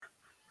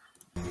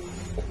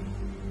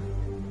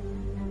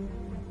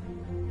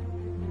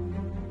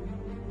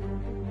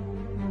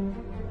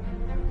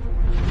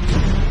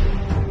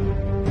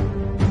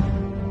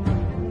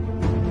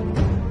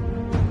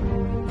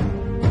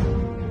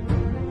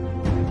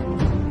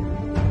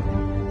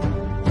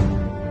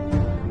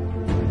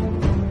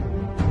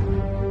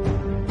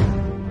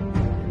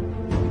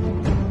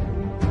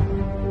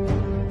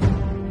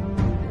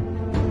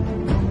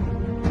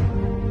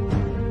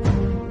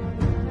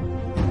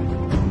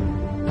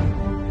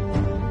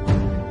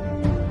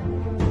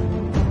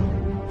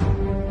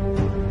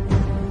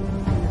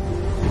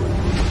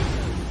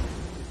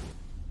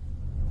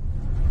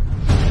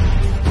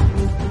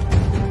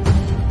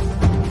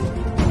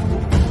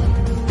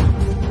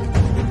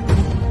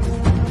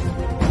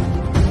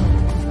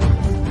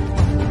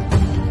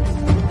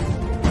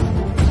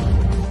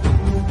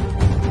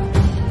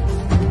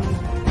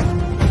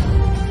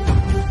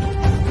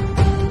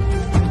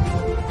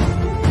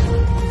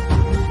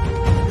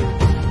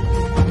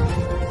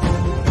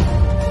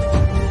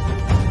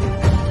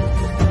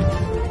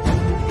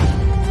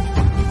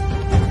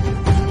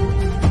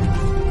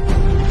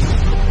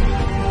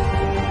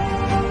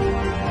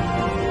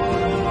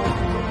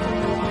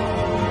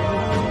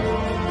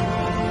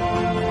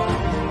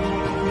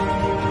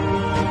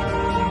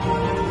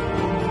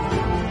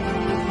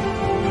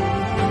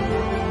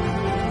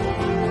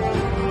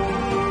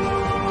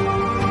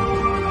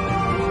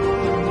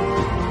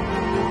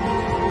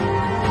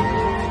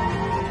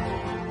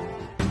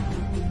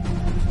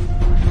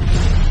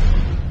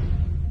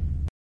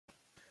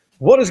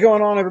What is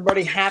going on,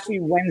 everybody?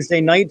 Happy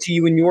Wednesday night to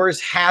you and yours.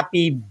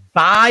 Happy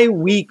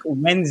bye-week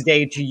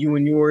Wednesday to you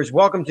and yours.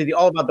 Welcome to the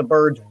All About the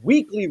Birds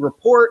weekly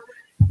report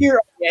here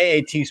on the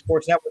AAT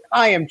Sports Network.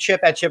 I am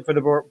Chip at Chip for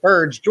the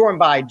Birds, joined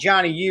by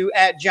Johnny U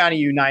at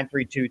Johnny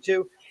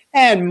U9322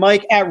 and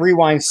Mike at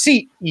Rewind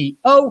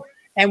CEO.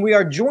 And we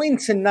are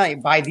joined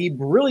tonight by the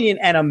brilliant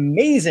and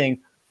amazing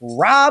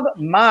Rob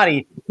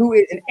Maaddi, who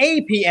is an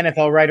AP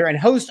NFL writer and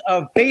host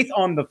of Faith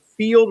on the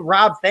Field.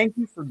 Rob, thank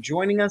you for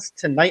joining us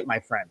tonight,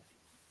 my friend.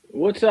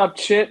 What's up,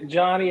 Chip,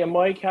 Johnny, and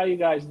Mike? How you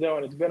guys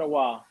doing? It's been a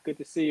while. Good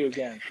to see you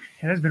again.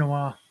 It has been a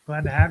while.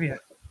 Glad to have you.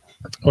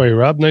 Oh, hey,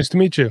 Rob. Nice to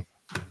meet you.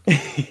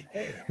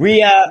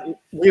 We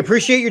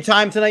appreciate your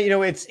time tonight. You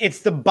know, it's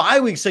the bye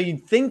week, so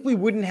you'd think we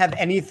wouldn't have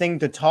anything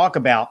to talk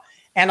about.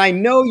 And I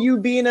know you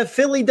being a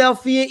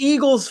Philadelphia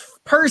Eagles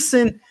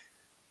person,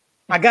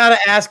 I gotta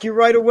ask you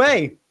right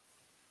away,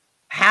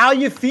 how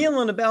you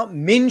feeling about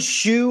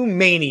Minshew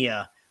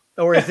mania?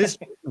 Or is this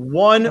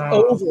one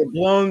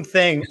overblown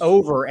thing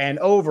over and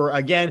over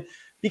again?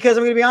 Because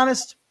I'm going to be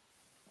honest,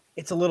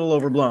 it's a little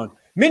overblown.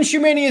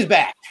 Minshew mania is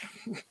back.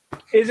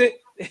 Is it?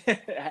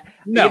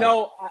 No. You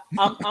know,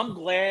 I'm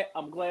glad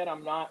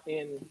I'm not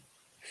in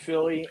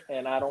Philly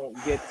and I don't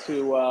get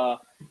to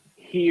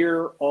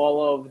hear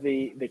all of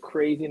the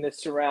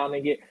craziness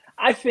surrounding it.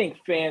 I think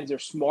fans are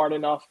smart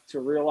enough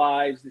to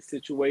realize the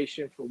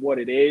situation for what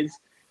it is,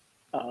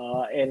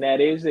 and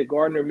that is that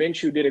Gardner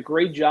Minshew did a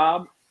great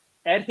job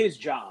at his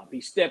job. He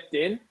stepped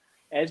in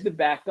as the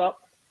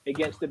backup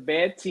against a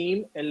bad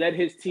team and led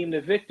his team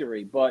to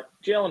victory. But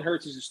Jalen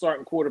Hurts is the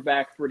starting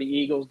quarterback for the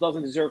Eagles,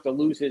 doesn't deserve to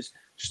lose his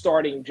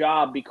starting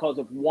job because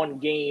of one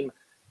game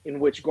in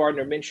which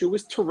Gardner Minshew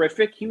was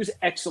terrific. He was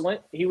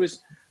excellent. He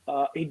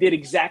did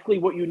exactly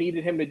what you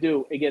needed him to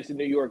do against the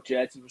New York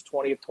Jets. He was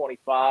 20 of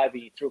 25.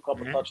 He threw a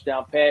couple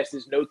touchdown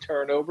passes, no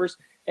turnovers,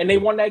 and they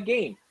won that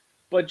game.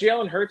 But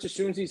Jalen Hurts, as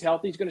soon as he's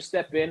healthy, he's going to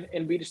step in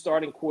and be the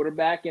starting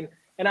quarterback.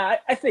 And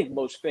I think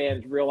most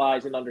fans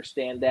realize and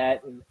understand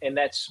that, and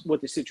that's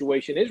what the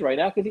situation is right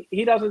now, because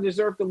he doesn't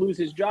deserve to lose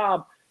his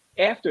job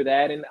after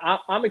that. And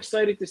I'm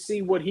excited to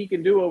see what he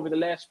can do over the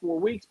last 4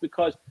 weeks,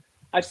 because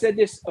I've said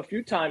this a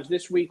few times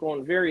this week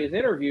on various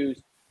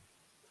interviews.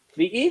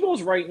 The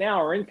Eagles right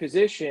now are in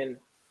position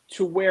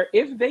to where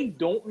if they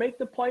don't make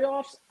the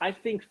playoffs, I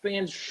think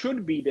fans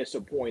should be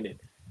disappointed.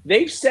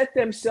 They've set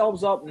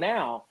themselves up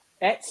now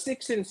at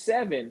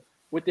 6-7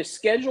 with the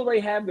schedule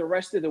they have the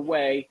rest of the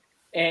way,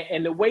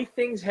 and the way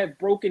things have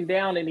broken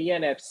down in the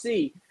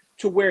NFC,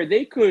 to where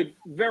they could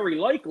very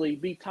likely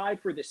be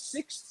tied for the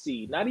 6th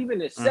seed, not even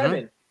the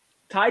 7th,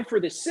 tied for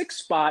the 6th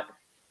spot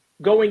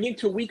going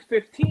into Week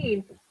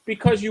 15,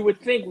 because you would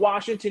think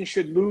Washington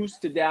should lose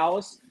to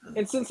Dallas,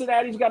 and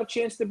Cincinnati's got a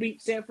chance to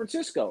beat San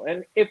Francisco.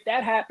 And if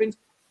that happens,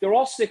 they're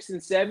all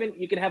 6-7.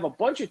 You can have a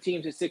bunch of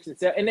teams at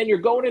 6-7, and then you're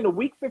going into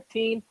Week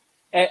 15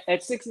 at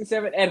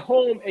 6-7 at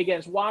home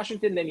against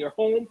Washington. Then you're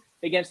home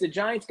against the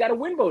Giants. Got to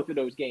win both of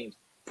those games.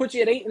 Put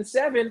you at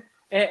 8-7,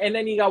 and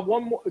then you got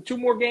two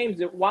more games,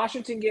 the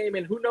Washington game,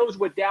 and who knows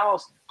what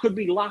Dallas could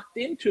be locked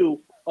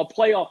into a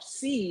playoff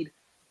seed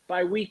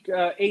by week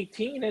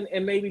 18,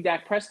 and maybe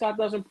Dak Prescott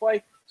doesn't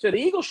play. So the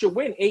Eagles should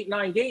win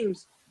 8-9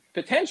 games,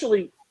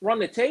 potentially run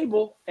the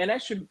table, and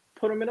that should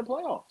put them in the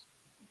playoffs.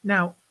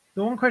 Now,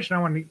 the one question I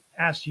want to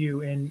ask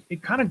you, and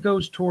it kind of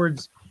goes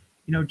towards,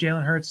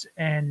 Jalen Hurts,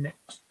 and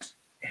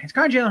it's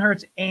kind of Jalen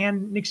Hurts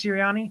and Nick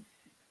Sirianni.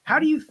 How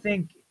do you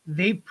think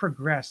they've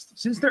progressed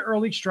since their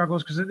early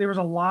struggles? Because there was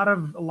a lot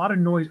of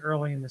noise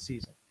early in the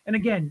season. And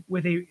again,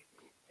 with a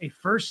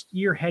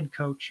first-year head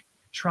coach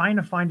trying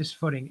to find his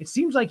footing, it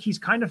seems like he's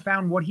kind of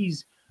found what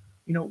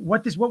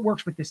what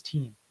works with this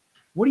team.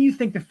 What do you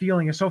think the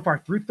feeling is so far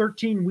through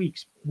 13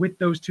 weeks with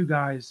those two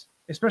guys,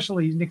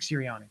 especially Nick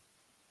Sirianni?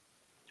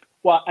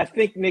 Well, I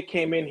think Nick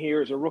came in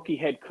here as a rookie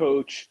head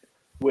coach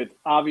with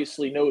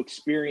obviously no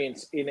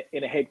experience in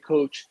a head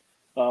coach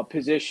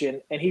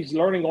position, and he's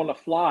learning on the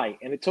fly,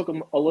 and it took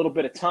him a little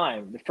bit of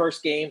time. The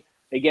first game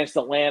against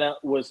Atlanta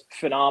was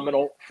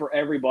phenomenal for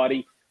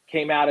everybody,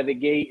 came out of the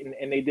gate,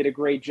 and they did a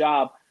great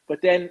job.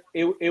 But then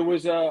it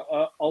was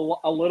a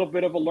little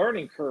bit of a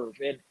learning curve,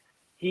 and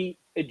he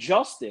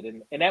adjusted,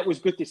 and that was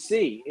good to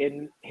see.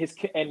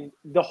 And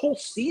the whole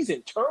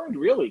season turned,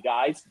 really,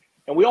 guys,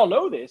 and we all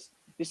know this.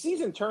 The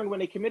season turned when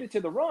they committed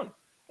to the run,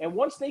 and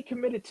once they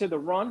committed to the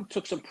run,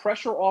 took some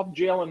pressure off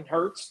Jalen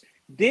Hurts,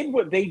 did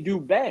what they do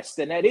best,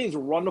 and that is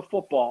run the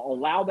football,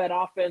 allow that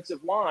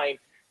offensive line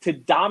to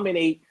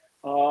dominate,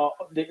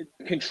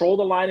 control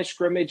the line of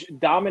scrimmage,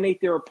 dominate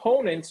their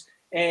opponents.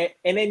 And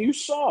then you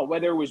saw,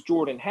 whether it was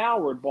Jordan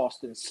Howard,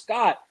 Boston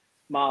Scott,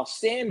 Miles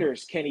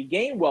Sanders, Kenny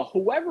Gainwell,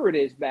 whoever it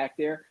is back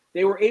there,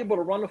 they were able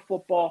to run the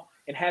football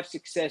and have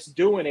success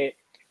doing it.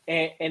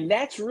 And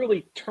that's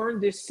really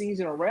turned this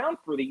season around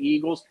for the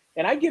Eagles.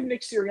 And I give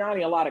Nick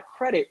Sirianni a lot of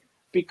credit,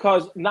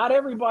 because not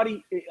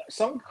everybody –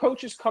 some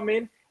coaches come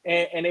in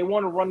and they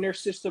want to run their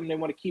system. They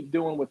want to keep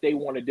doing what they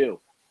want to do.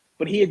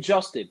 But he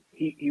adjusted.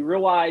 He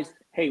realized,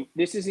 hey,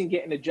 this isn't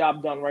getting the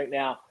job done right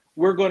now.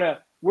 We're going to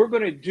we're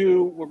going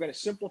to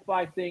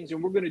simplify things,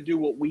 and we're going to do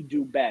what we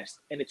do best.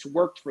 And it's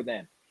worked for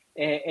them.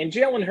 And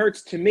Jalen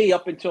Hurts, to me,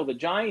 up until the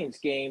Giants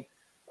game,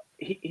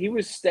 he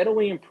was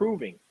steadily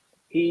improving.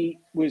 He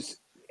was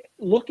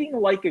looking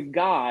like a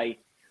guy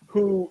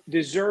who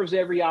deserves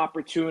every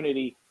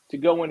opportunity to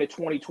go into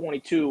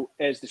 2022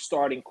 as the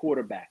starting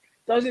quarterback.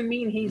 Doesn't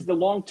mean he's the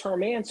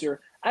long-term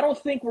answer. I don't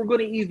think we're going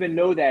to even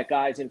know that,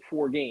 guys, in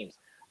 4 games.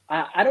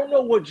 I don't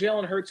know what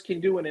Jalen Hurts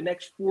can do in the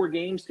next 4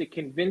 games to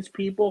convince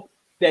people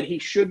that he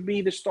should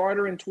be the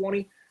starter in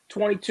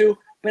 2022,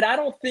 but I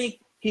don't think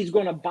he's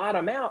going to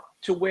bottom out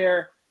to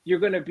where you're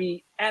going to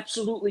be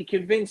absolutely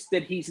convinced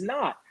that he's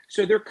not.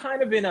 So they're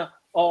kind of in a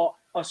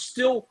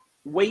still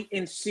wait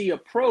and see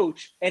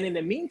approach. And in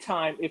the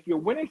meantime, if you're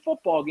winning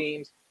football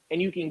games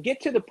and you can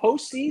get to the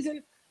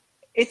postseason,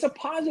 it's a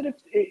positive.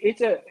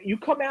 You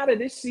come out of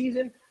this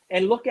season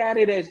and look at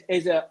it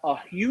as a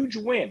huge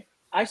win.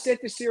 I said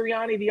to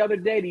Sirianni the other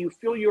day, do you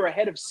feel you're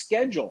ahead of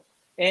schedule?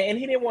 And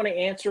he didn't want to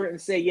answer it and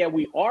say, yeah,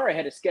 we are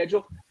ahead of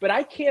schedule. But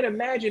I can't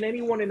imagine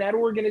anyone in that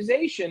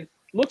organization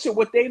looks at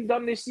what they've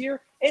done this year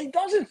and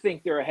doesn't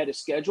think they're ahead of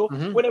schedule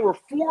when they were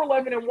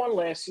 4-11-1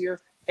 last year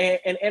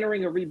and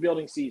entering a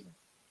rebuilding season.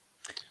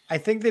 I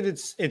think that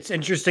it's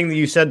interesting that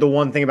you said the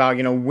one thing about,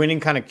 winning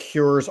kind of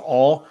cures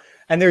all.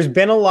 And there's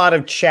been a lot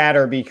of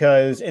chatter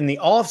because in the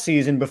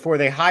offseason, before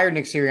they hired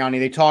Nick Sirianni,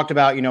 they talked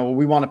about,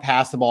 we want to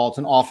pass the ball. It's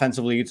an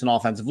offensive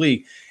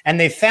league. And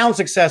they found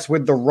success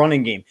with the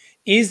running game.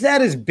 Is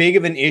that as big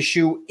of an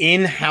issue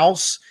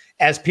in-house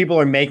as people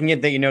are making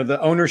it, that, the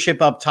ownership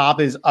up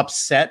top is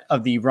upset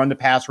of the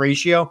run-to-pass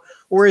ratio?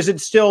 Or is it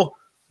still,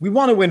 we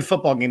want to win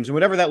football games, and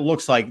whatever that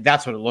looks like,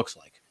 that's what it looks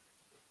like?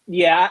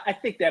 Yeah, I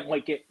think that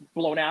might get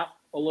blown out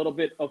a little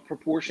bit of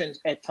proportions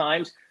at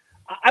times.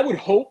 I would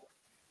hope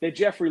that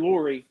Jeffrey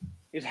Lurie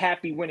is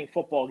happy winning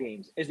football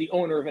games as the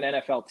owner of an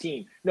NFL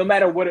team, no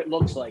matter what it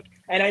looks like.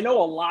 And I know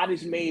a lot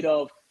is made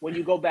of, when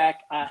you go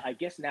back, I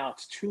guess now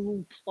it's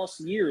 2+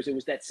 years. It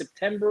was that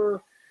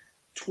September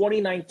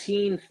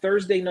 2019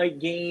 Thursday night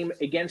game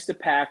against the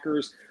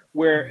Packers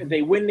where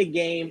they win the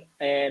game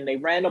and they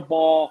ran the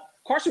ball.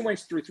 Carson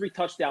Wentz threw 3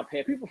 touchdown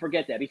passes. People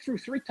forget that. He threw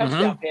 3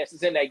 touchdown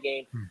passes in that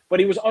game, but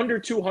he was under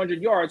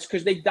 200 yards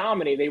because they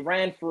dominated. They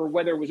ran for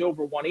whether it was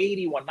over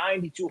 180,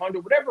 190,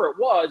 200, whatever it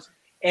was.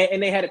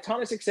 And they had a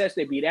ton of success.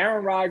 They beat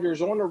Aaron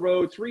Rodgers on the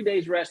road, 3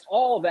 days rest,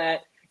 all of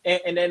that.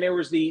 And then there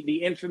was the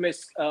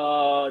infamous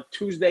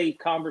Tuesday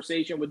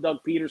conversation with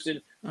Doug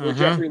Peterson where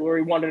Jeffrey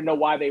Lurie wanted to know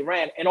why they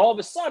ran. And all of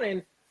a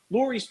sudden,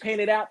 Lurie's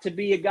painted out to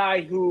be a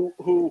guy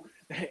who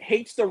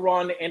hates to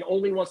run and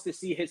only wants to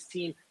see his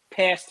team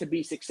pass to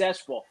be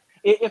successful.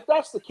 If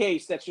that's the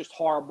case, that's just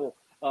horrible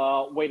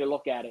way to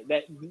look at it.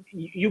 That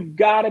you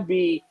got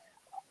to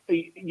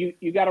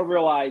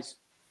realize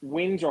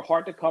wins are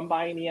hard to come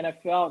by in the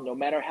NFL. No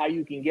matter how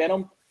you can get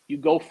them, you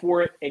go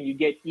for it, and you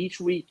get each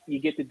week you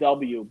get the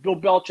W. Bill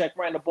Belichick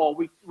ran the ball.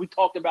 We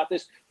talked about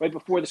this right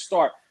before the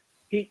start.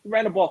 He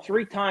ran the ball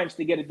 3 times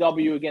to get a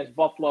W against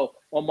Buffalo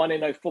on Monday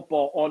Night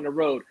Football on the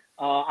road.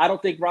 I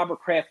don't think Robert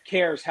Kraft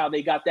cares how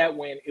they got that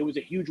win. It was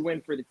a huge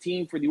win for the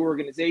team, for the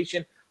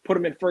organization. Put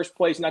them in first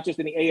place, not just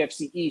in the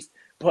AFC East,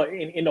 but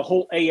in the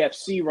whole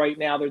AFC right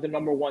now. They're the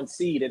number 1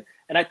 seed.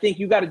 And I think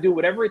you got to do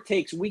whatever it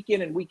takes week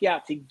in and week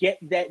out to get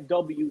that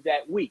W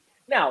that week.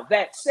 Now,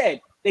 that said,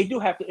 they do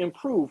have to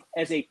improve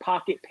as a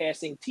pocket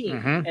passing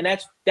team. And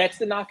that's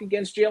the knock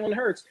against Jalen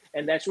Hurts,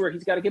 and that's where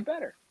he's got to get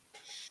better.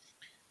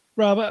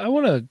 Rob, I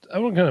want to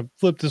kind of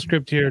flip the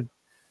script here.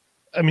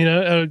 I mean,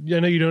 I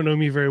know you don't know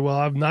me very well.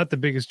 I'm not the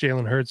biggest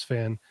Jalen Hurts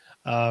fan.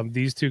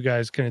 These two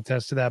guys can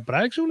attest to that. But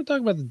I actually want to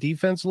talk about the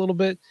defense a little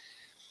bit.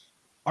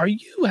 Are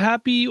you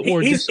happy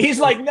or he's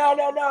like,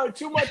 no,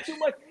 too much.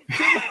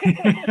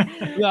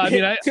 No, I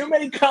mean, too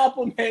many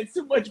compliments,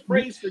 too much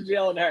praise for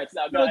Jalen Hurts.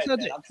 Now, go ahead, man.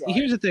 I'm sorry.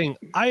 Here's the thing.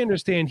 I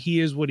understand he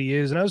is what he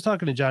is, and I was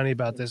talking to Johnny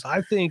about this.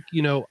 I think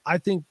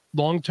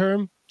long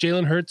term,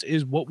 Jalen Hurts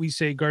is what we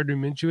say Gardner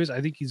Minshew is.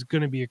 I think he's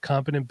going to be a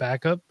competent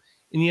backup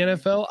in the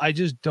NFL. I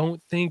just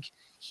don't think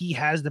he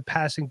has the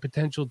passing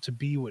potential to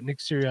be what Nick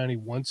Sirianni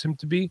wants him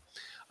to be.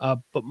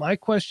 But my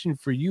question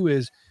for you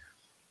is,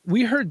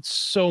 we heard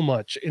so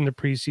much in the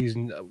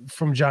preseason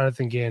from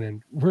Jonathan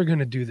Gannon. We're going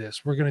to do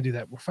this. We're going to do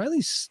that. We're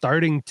finally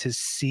starting to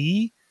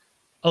see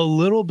a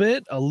little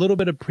bit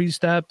of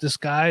pre-snap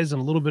disguise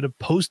and a little bit of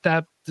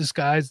post-snap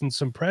disguise and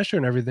some pressure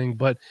and everything.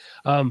 But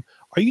are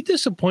you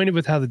disappointed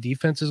with how the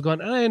defense has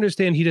gone? And I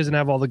understand he doesn't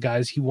have all the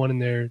guys he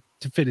wanted there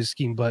to fit his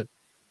scheme, but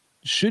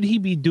should he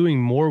be doing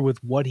more with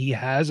what he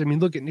has? I mean,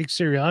 look at Nick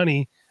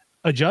Sirianni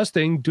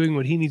adjusting, doing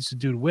what he needs to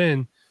do to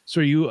win.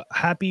 So are you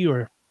happy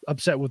or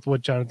upset with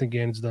what Jonathan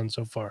Gannon's done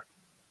so far?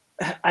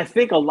 I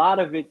think a lot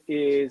of it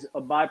is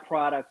a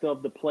byproduct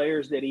of the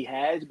players that he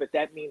has, but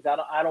that means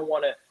I don't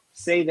want to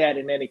say that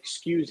and then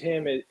excuse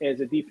him as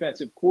a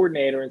defensive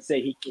coordinator and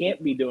say he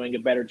can't be doing a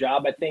better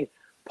job. I think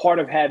part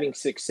of having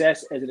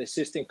success as an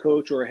assistant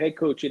coach or a head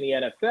coach in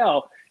the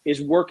NFL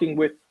is working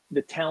with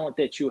the talent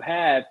that you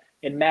have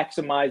and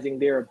maximizing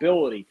their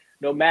ability,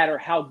 no matter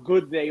how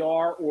good they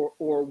are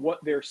or what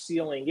their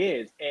ceiling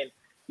is. And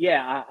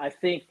yeah, I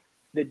think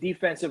the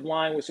defensive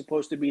line was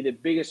supposed to be the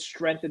biggest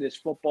strength of this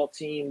football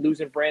team.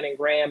 Losing Brandon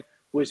Graham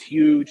was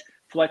huge.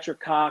 Fletcher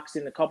Cox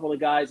and a couple of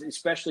guys,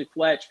 especially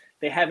Fletch,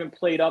 they haven't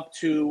played up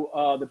to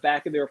the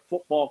back of their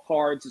football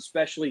cards,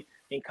 especially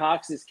in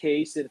Cox's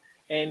case.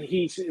 And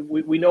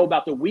we know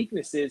about the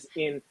weaknesses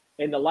in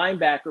the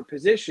linebacker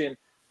position.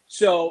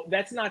 So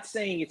that's not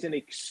saying it's an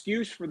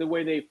excuse for the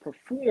way they've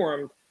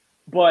performed,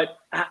 but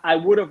I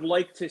would have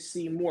liked to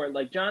see more.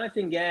 Like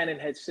Jonathan Gannon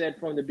had said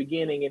from the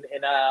beginning, and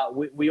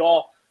we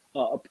all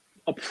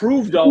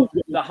approved of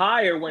the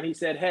hire when he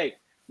said, hey,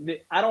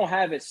 I don't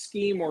have a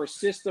scheme or a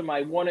system.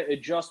 I want to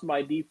adjust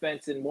my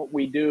defense and what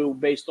we do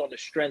based on the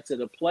strengths of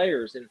the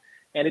players.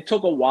 And it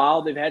took a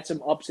while. They've had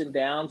some ups and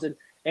downs.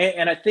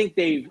 And I think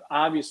they've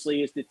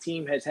obviously, as the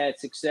team has had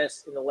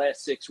success in the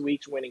last 6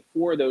 weeks, winning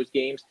 4 of those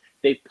games,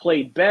 they've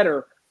played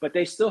better, but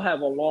they still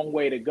have a long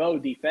way to go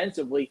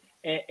defensively.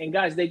 And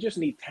guys, they just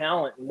need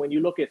talent. And when you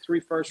look at 3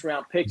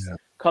 first-round picks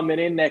coming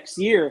in next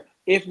year,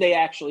 if they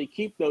actually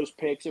keep those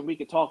picks, and we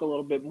could talk a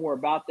little bit more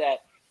about that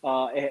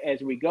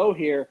as we go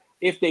here,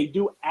 if they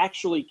do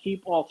actually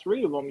keep all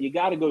 3 of them, you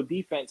got to go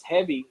defense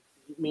heavy,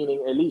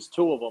 meaning at least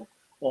 2 of them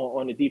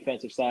on the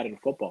defensive side of the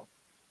football.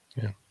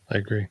 Yeah, I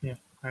agree. Yeah,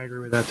 I agree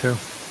with that too.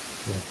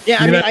 Yeah,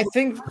 I mean, I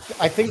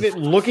think that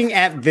looking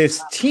at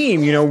this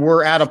team,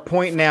 we're at a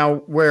point now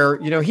where,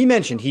 he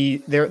mentioned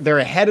they're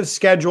ahead of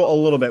schedule a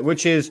little bit,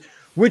 which is,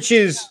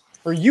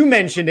 or you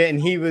mentioned it,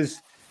 and he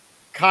was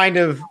kind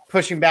of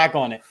pushing back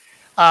on it.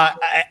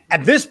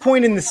 At this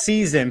point in the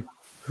season,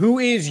 who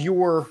is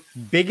your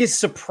biggest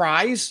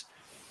surprise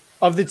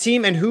of the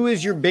team, and who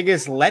is your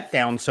biggest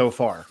letdown so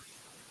far?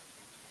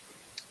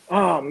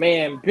 Oh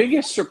man,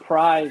 biggest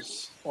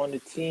surprise on the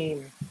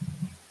team.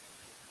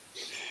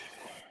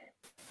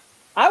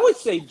 I would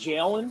say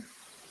Jalen.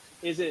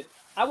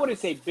 I wouldn't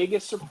say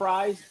biggest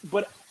surprise,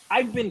 but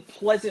I've been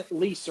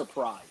pleasantly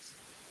surprised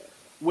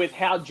with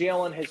how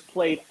Jalen has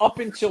played up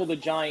until the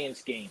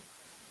Giants game.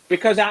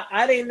 Because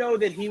I didn't know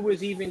that he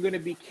was even going to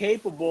be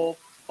capable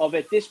of,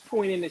 at this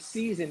point in the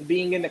season,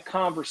 being in the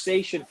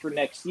conversation for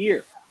next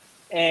year.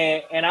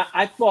 And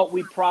I thought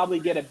we'd probably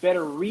get a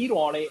better read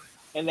on it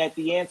and that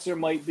the answer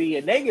might be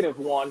a negative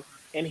one.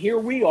 And here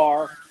we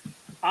are,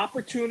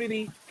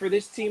 opportunity for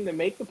this team to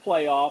make the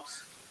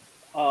playoffs.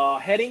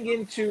 Heading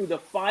into the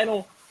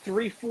final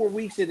 3-4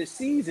 weeks of the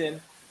season,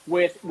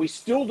 we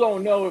still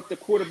don't know if the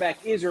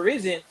quarterback is or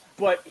isn't,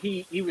 but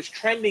he was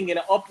trending in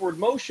an upward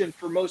motion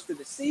for most of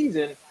the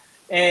season,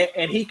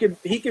 and he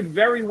could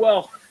very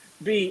well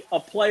be a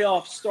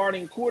playoff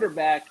starting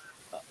quarterback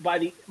by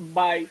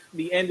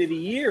the end of the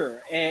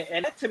year,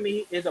 and that to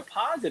me is a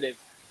positive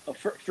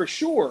for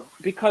sure,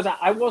 because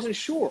I wasn't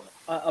sure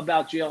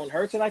about Jalen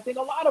Hurts, and I think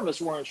a lot of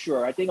us weren't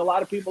sure. I think a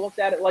lot of people looked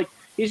at it like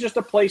he's just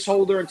a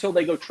placeholder until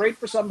they go trade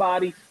for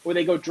somebody or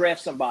they go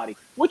draft somebody,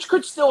 which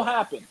could still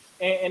happen.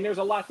 And there's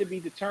a lot to be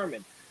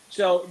determined.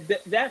 So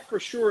that for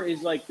sure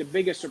is like the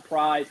biggest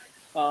surprise.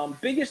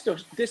 Biggest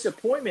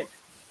disappointment,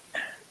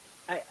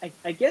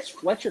 I guess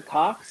Fletcher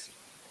Cox.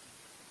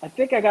 I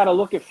think I got to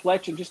look at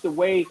Fletcher just the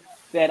way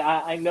that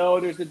I know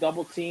there's the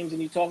double teams,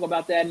 and you talk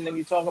about that, and then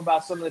you talk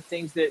about some of the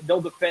things that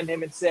they'll defend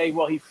him and say,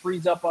 well, he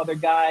frees up other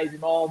guys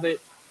and all of it.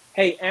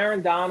 Hey,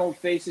 Aaron Donald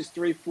faces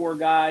 3-4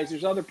 guys.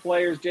 There's other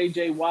players,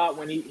 J.J. Watt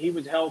when he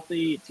was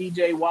healthy,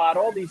 T.J. Watt,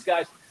 all these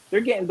guys, they're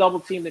getting double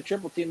teamed and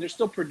triple teamed. They're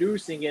still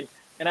producing, and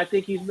I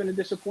think he's been a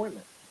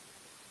disappointment.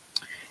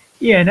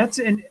 Yeah,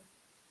 and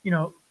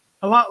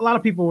a lot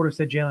of people would have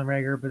said Jalen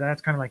Reagor, but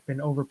that's kind of like been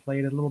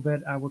overplayed a little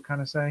bit, I would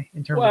kind of say,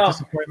 in terms of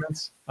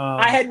disappointments.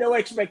 I had no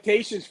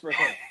expectations for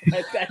him.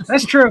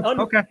 That's true.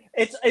 Okay.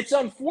 It's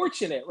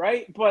unfortunate,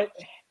 right? But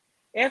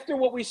after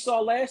what we saw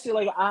last year,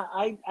 like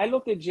I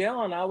looked at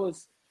Jalen,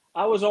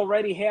 I was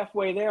already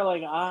halfway there.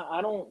 Like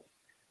I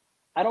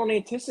don't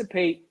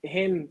anticipate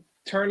him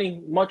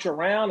turning much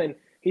around, and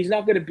he's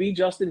not going to be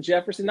Justin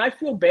Jefferson. I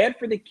feel bad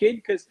for the kid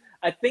because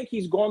I think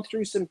he's gone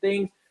through some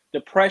things,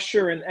 the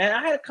pressure, and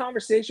I had a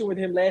conversation with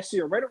him last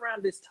year, right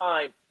around this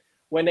time,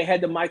 when they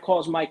had the My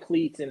Cause, My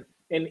Cleats, and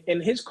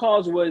his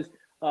cause was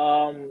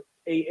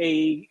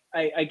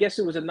I guess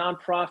it was a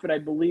nonprofit, I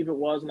believe it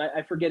was, and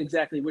I forget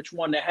exactly which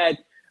one, that had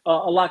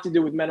a lot to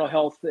do with mental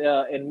health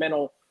and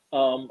mental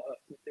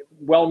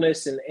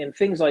wellness and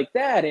things like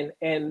that.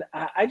 And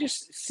I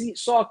just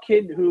saw a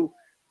kid who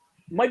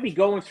might be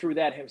going through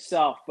that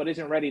himself, but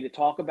isn't ready to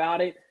talk about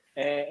it.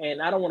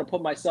 And I don't want to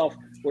put myself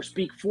or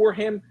speak for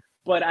him,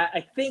 but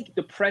I think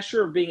the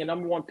pressure of being a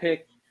number 1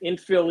 pick in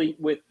Philly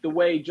with the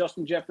way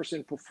Justin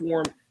Jefferson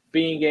performed,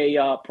 being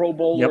a Pro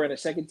Bowler and a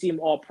second-team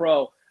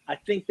All-Pro, I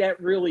think that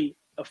really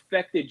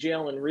affected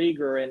Jalen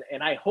Reagor,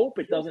 and I hope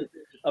it doesn't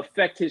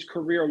affect his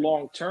career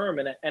long-term.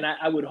 And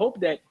I would hope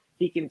that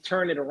he can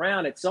turn it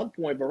around at some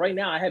point, but right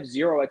now I have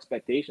zero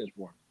expectations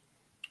for him.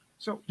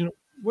 So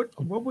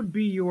what would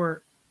be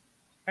your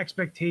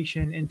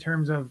expectation in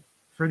terms of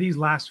for these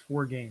last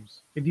 4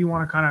 games? If you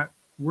want to kind of,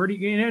 where do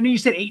you, and you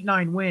said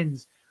 8-9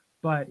 wins,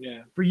 but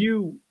for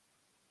you,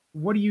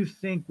 what do you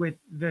think with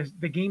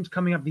the games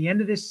coming up, the end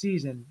of this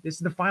season? This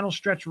is the final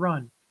stretch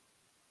run.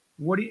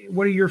 What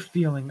are your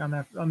feeling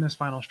on this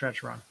final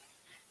stretch run?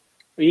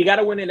 You got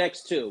to win the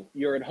next two.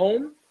 You're at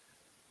home.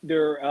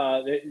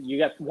 You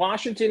got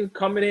Washington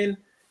coming in,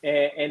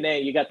 and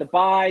then you got the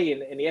bye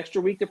and the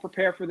extra week to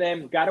prepare for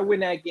them. Got to win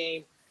that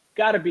game.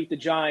 Got to beat the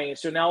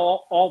Giants. So now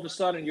all of a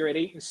sudden you're at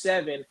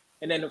 8-7,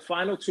 and then the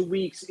final 2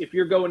 weeks, if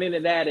you're going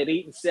into that at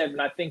 8-7,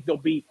 I think they'll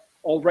be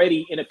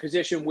already in a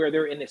position where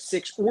they're in the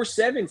 6 or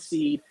 7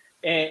 seed.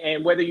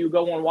 And whether you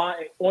go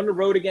on the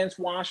road against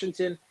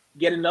Washington,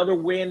 get another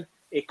win,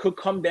 it could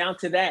come down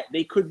to that.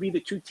 They could be the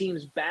two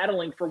teams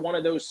battling for one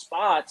of those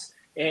spots,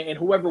 and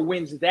whoever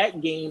wins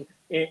that game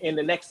in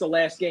the next to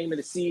last game of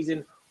the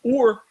season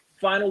or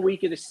final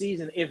week of the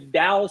season, if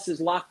Dallas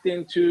is locked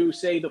into,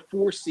 say, the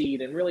 4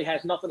 seed and really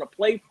has nothing to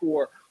play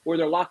for, or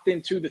they're locked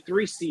into the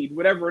 3 seed,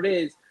 whatever it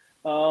is,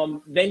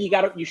 then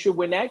you should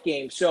win that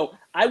game. So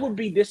I would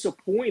be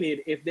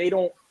disappointed if they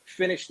don't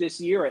finish this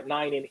year at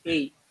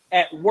 9-8,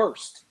 at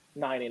worst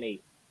 9-8.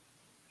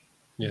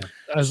 Yeah,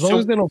 as long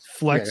as they don't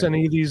flex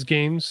any of these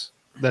games,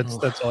 that's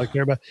all I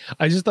care about.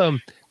 I just I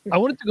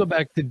wanted to go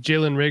back to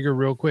Jalen Reagor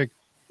real quick.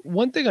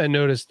 One thing I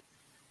noticed,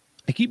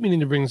 I keep meaning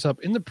to bring this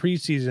up in the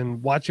preseason,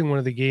 watching one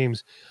of the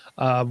games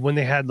when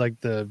they had like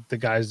the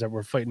guys that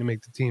were fighting to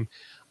make the team.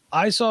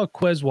 I saw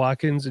Quez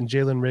Watkins and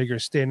Jalen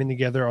Reagor standing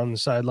together on the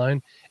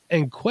sideline,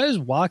 and Quez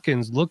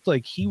Watkins looked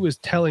like he was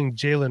telling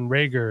Jalen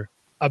Reagor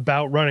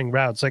about running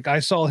routes. Like I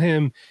saw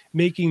him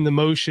making the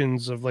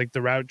motions of like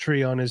the route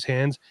tree on his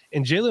hands,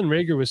 and Jalen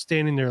Reagor was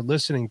standing there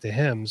listening to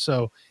him.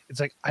 So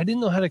it's like, I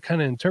didn't know how to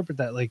kind of interpret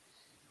that. Like,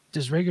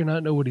 does Reagor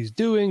not know what he's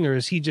doing, or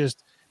is he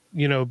just,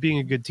 being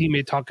a good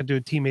teammate, talking to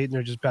a teammate, and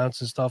they're just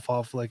bouncing stuff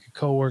off like a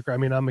coworker? I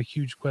mean, I'm a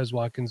huge Quez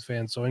Watkins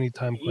fan, so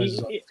anytime Quez is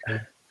on,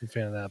 I'm a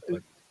fan of that.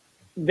 But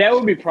that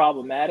would be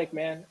problematic,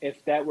 man,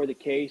 if that were the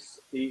case.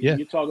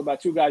 You talk about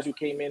two guys who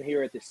came in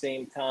here at the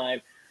same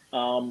time.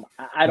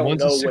 I don't know.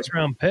 One's a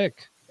 6th-round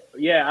pick.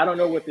 Yeah, I don't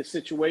know what the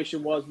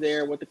situation was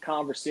there, what the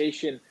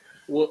conversation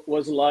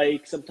was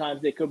like.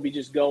 Sometimes they could be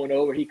just going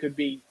over. He could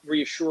be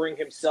reassuring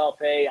himself,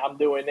 "Hey, I'm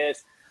doing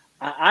this."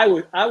 I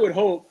would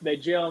hope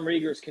that Jalen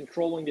Reagor is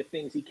controlling the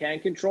things he can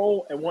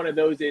control, and one of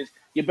those is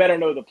you better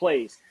know the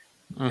plays.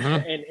 And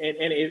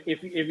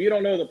if you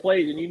don't know the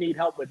plays and you need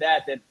help with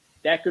that, then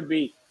that could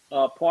be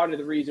part of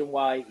the reason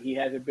why he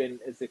hasn't been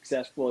as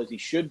successful as he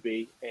should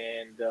be,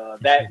 and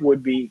that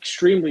would be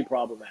extremely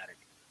problematic.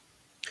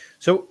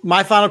 So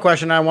my final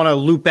question, I want to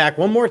loop back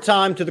one more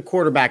time to the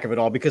quarterback of it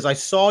all, because I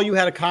saw you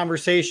had a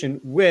conversation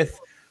with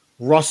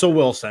Russell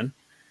Wilson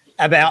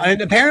about,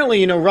 and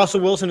apparently,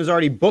 Russell Wilson has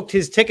already booked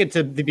his ticket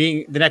to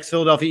being the next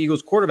Philadelphia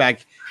Eagles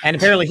quarterback, and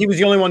apparently he was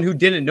the only one who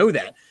didn't know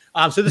that.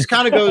 So this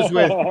kind of goes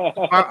with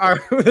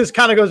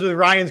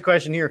Ryan's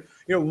question here.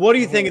 What do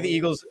you think of the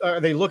Eagles? Are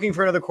they looking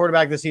for another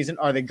quarterback this season?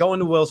 Are they going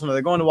to Wilson? Are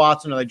they going to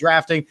Watson? Are they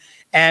drafting?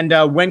 And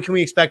when can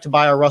we expect to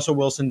buy our Russell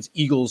Wilson's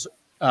Eagles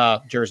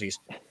jerseys?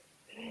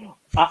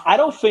 I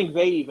don't think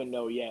they even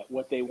know yet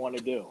what they want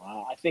to do.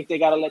 I think they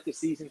got to let the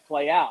season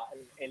play out.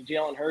 And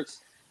Jalen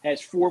Hurts has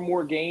 4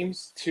 more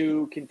games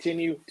to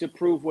continue to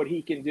prove what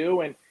he can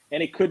do. And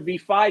it could be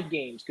 5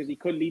 games because he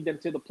could lead them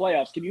to the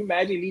playoffs. Can you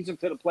imagine he leads them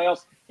to the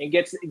playoffs and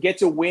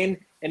gets a win,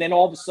 and then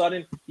all of a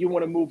sudden you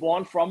want to move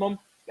on from him?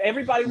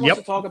 Everybody wants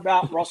to talk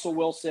about Russell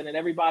Wilson, and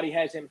everybody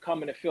has him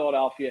coming to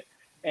Philadelphia.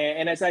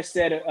 And as I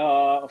said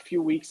a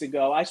few weeks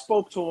ago, I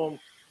spoke to him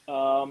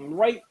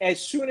right as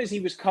soon as he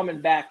was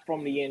coming back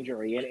from the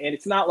injury. And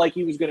it's not like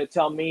he was going to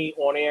tell me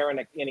on air in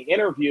an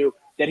interview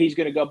that he's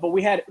going to go. But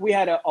we had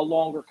a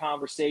longer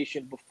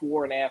conversation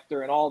before and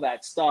after and all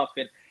that stuff.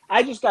 And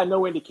I just got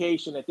no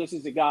indication that this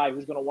is a guy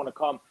who's going to want to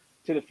come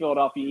to the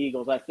Philadelphia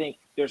Eagles. I think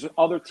there's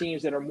other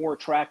teams that are more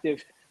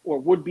attractive or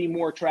would be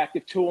more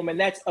attractive to him. And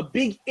that's a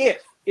big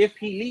if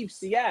he leaves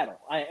Seattle.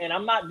 And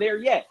I'm not there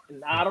yet.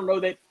 And I don't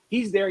know that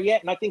he's there yet.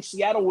 And I think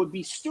Seattle would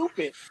be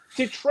stupid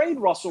to trade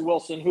Russell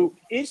Wilson, who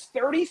is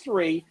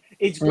 33.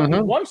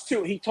 Wants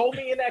to. He told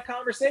me in that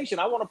conversation,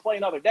 I want to play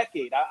another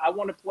decade. I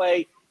want to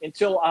play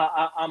until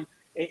I'm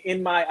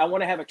I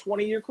want to have a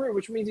 20-year career,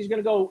 which means he's going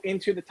to go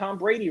into the Tom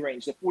Brady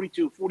range, the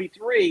 42,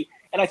 43.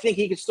 And I think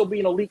he could still be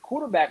an elite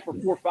quarterback for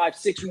 4, 5,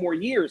 6 more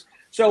years.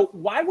 So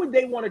why would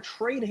they want to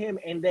trade him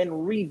and then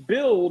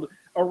rebuild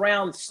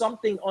around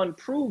something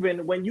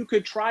unproven when you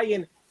could try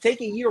and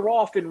take a year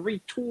off and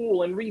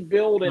retool and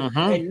rebuild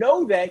and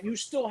know that you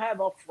still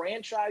have a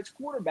franchise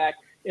quarterback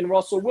in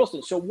Russell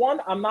Wilson? So one,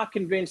 I'm not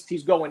convinced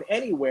he's going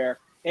anywhere.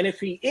 And if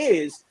he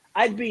is,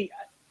 I'd be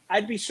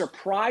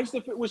surprised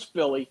if it was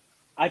Philly.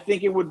 I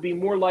think it would be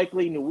more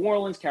likely New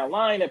Orleans,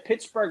 Carolina,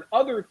 Pittsburgh,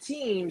 other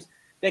teams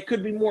that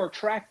could be more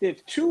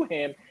attractive to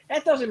him.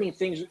 That doesn't mean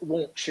things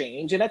won't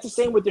change. And that's the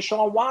same with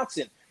Deshaun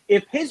Watson.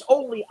 If his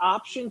only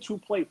option to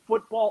play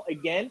football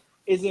again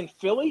is in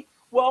Philly,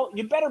 well,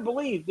 you better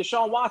believe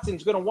Deshaun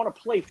Watson's going to want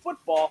to play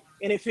football.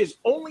 And if his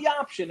only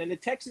option, and the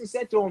Texans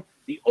said to him,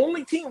 the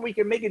only team we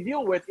can make a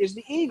deal with is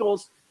the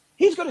Eagles,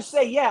 he's going to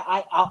say, yeah,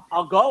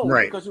 I'll go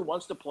because he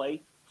wants to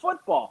play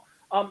football.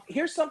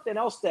 Here's something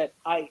else that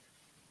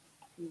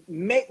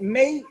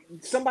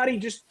somebody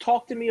just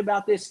talked to me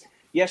about this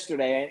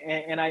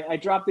yesterday, and I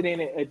dropped it in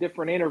a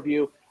different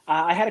interview.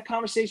 I had a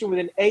conversation with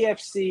an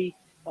AFC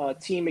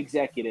team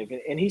executive,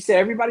 and he said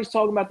everybody's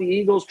talking about the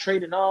Eagles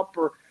trading up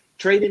or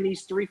trading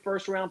these 3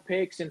 first-round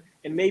picks and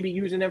maybe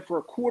using them for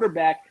a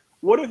quarterback.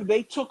 What if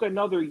they took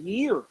another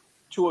year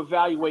to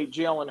evaluate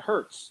Jalen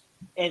Hurts?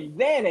 And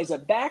then as a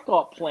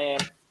backup plan,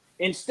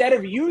 instead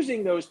of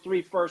using those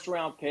 3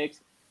 first-round picks,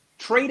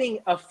 trading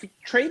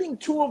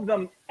 2 of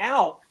them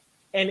out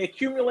and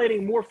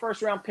accumulating more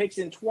first-round picks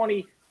in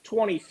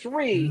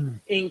 2023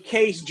 in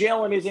case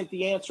Jalen isn't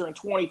the answer in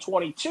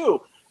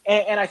 2022.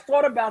 And I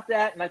thought about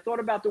that, and I thought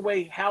about the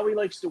way Howie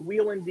likes to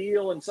wheel and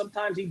deal, and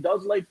sometimes he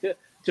does like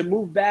to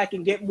move back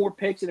and get more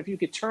picks. And if you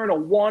could turn a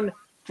 1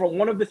 from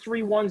one of the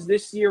 3 ones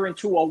this year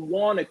into a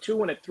 1, a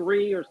 2, and a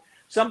 3 or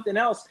something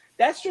else,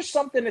 that's just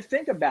something to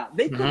think about.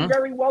 They could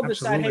very well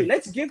decide, hey,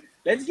 let's give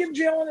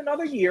Jalen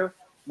another year.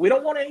 We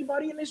don't want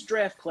anybody in this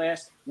draft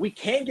class. We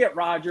can get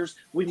Rodgers.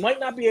 We might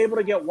not be able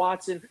to get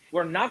Watson.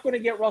 We're not going to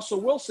get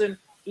Russell Wilson.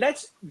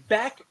 Let's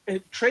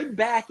trade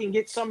back and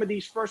get some of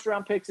these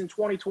first-round picks in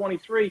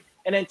 2023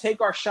 and then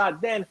take our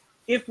shot then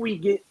if we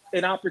get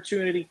an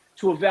opportunity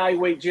to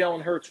evaluate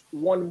Jalen Hurts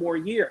 1 more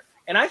year.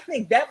 And I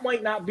think that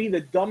might not be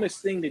the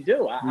dumbest thing to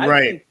do. I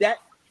think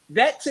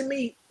that to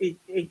me,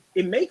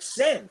 it makes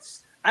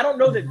sense. I don't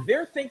know that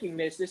they're thinking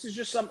this. This is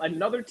just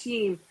another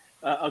team,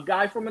 a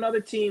guy from another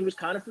team who's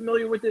kind of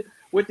familiar with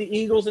the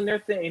Eagles and their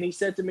thing. And he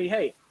said to me,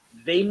 hey,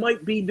 they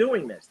might be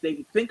doing this.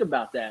 They think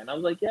about that. And I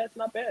was like, yeah, it's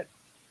not bad.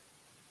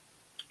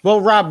 Well,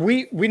 Rob,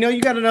 we know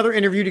you got another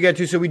interview to get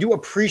to, so we do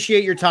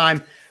appreciate your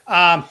time.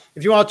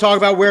 If you want to talk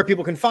about where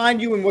people can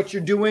find you and what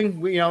you're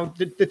doing,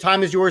 the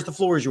time is yours. The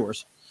floor is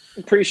yours.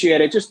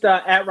 Appreciate it. Just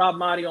at Rob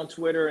Maaddi on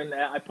Twitter, and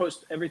I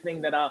post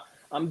everything that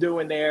I'm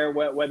doing there,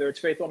 whether it's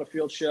Faith on the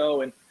Field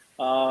show. And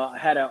I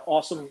had an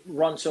awesome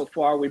run so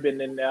far. We've been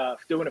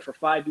doing it for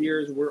 5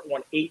 years. We're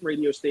on 8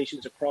 radio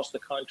stations across the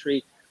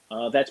country.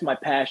 That's my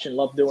passion.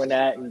 Love doing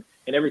that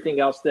and everything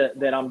else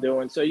that I'm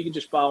doing. So you can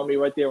just follow me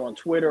right there on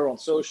Twitter, on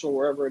social,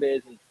 wherever it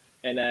is,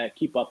 and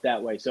keep up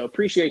that way. So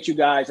appreciate you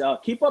guys.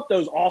 Keep up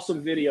those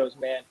awesome videos,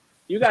 man.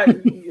 You guys,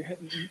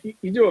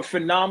 you do a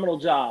phenomenal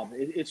job.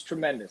 It's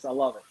tremendous. I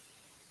love it.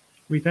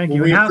 We thank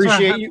you. We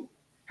appreciate you.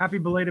 Happy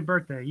belated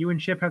birthday. You and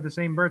Chip have the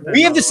same birthday.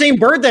 We have the same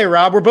birthday,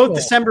 Rob. We're both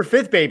December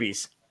 5th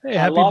babies. Hey,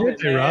 happy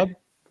birthday, Rob.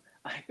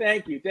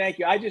 Thank you.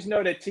 I just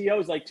know that T.O.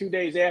 is like 2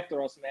 days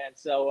after us, man.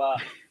 So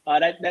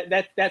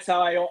that's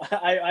how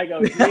I go.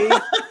 Me,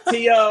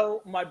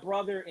 T.O., my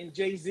brother, and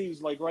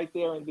Jay-Z's like right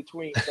there in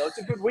between. So it's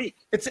a good week.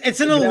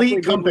 It's an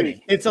elite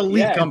company. It's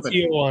elite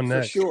company. T.O. on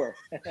that. For sure.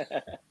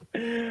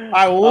 All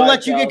right, well, we'll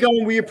let you get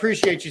going. We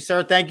appreciate you,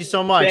 sir. Thank you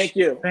so much. Thank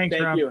you. Thanks,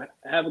 Thank Rob. you.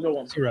 Have a good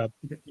one. See you, Rob.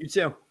 You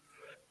too.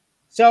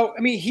 So,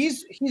 I mean,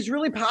 he's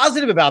really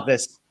positive about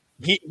this.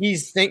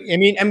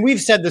 And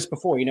we've said this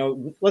before,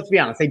 let's be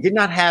honest. They did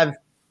not have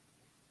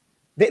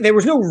 – there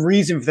was no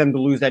reason for them to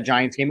lose that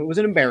Giants game. It was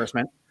an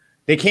embarrassment.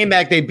 They came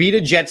back. They beat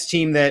a Jets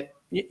team that,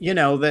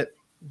 that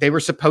they were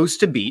supposed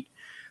to beat.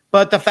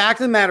 But the fact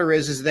of the matter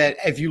is that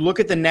if you look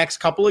at the next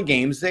couple of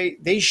games,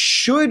 they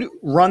should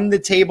run the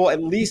table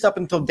at least up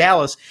until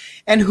Dallas.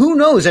 And who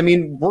knows? I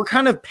mean, we're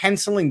kind of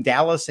penciling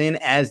Dallas in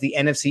as the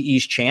NFC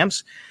East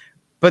champs,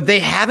 but they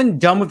haven't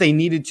done what they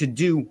needed to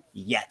do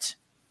yet.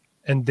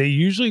 And they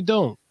usually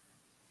don't.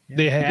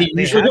 They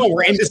usually don't.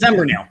 We're in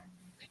December now.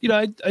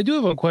 I do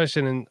have a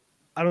question, and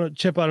I don't know,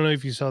 Chip, I don't know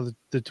if you saw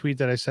the tweet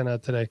that I sent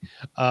out today.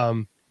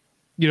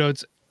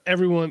 It's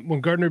everyone,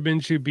 when Gardner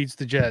Minshew beats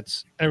the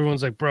Jets,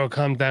 everyone's like, bro,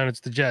 calm down, it's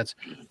the Jets.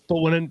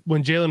 But when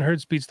Jalen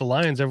Hurts beats the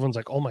Lions, everyone's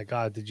like, oh my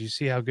God, did you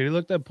see how good he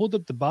looked? I pulled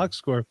up the box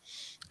score.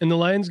 In the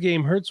Lions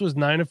game, Hurts was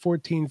 9 of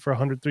 14 for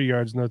 103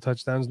 yards, no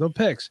touchdowns, no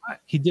picks.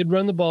 He did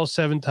run the ball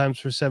 7 times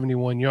for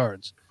 71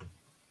 yards.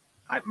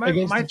 My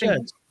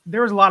thing,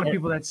 there was a lot of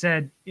people that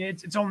said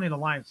it's only the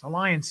Lions. The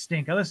Lions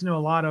stink. I listened to a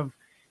lot of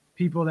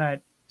people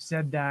that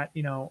said that,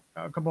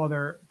 a couple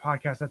other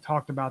podcasts that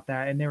talked about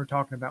that, and they were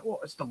talking about, well,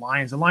 it's the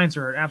Lions. The Lions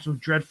are an absolute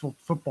dreadful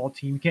football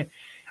team.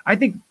 I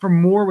think for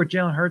more with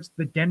Jalen Hurts,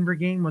 the Denver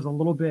game was a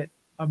little bit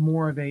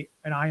more of an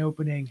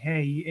eye-opening,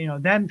 hey,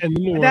 then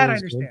that I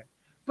understand. Good.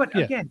 But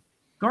again,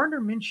 Gardner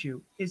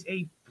Minshew is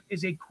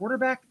a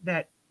quarterback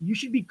that you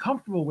should be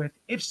comfortable with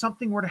if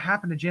something were to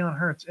happen to Jalen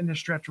Hurts in this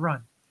stretch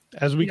run.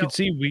 As we could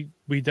see,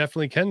 we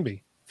definitely can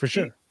be, for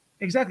sure.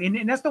 Exactly.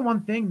 And that's the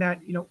one thing that,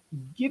 you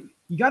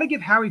got to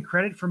give Howie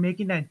credit for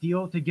making that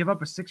deal to give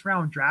up a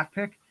 6th-round draft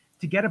pick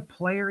to get a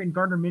player in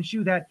Gardner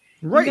Minshew that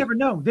you never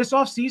know. This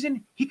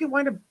offseason, he could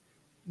wind up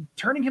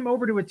turning him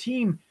over to a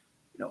team,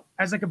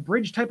 as like a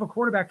bridge type of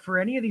quarterback for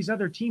any of these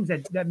other teams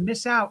that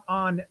miss out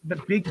on the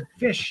big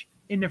fish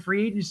in the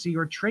free agency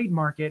or trade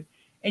market,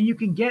 and you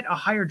can get a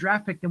higher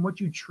draft pick than what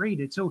you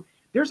traded. So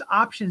there's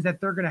options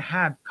that they're going to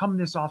have come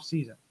this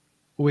offseason.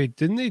 Wait,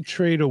 didn't they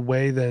trade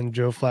away then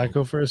Joe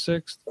Flacco for a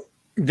 6th?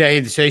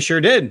 They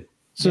sure did.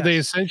 So they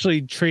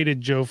essentially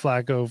traded Joe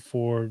Flacco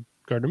for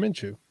Gardner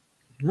Minshew.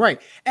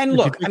 Right. And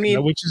look,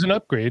 which is an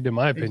upgrade in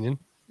my opinion.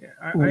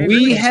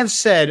 We have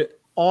said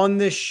on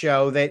this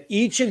show that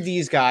each of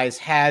these guys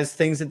has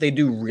things that they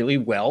do really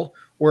well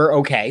or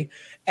okay,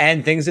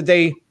 and things that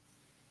they,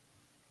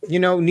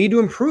 need to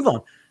improve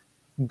on.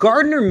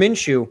 Gardner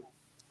Minshew,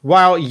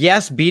 while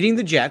yes, beating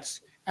the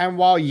Jets, and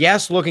while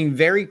yes, looking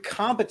very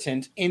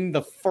competent in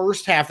the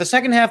first half, the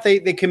second half they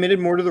committed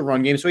more to the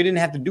run game, so he didn't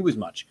have to do as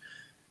much.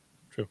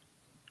 True.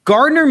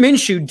 Gardner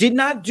Minshew did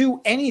not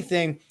do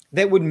anything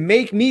that would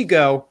make me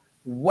go,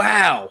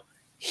 wow,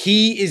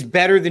 he is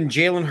better than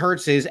Jalen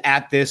Hurts is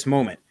at this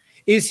moment.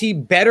 Is he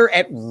better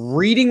at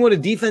reading what a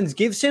defense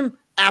gives him?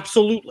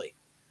 Absolutely.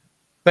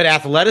 But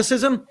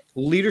athleticism,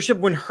 leadership,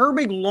 when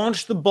Herbig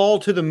launched the ball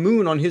to the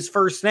moon on his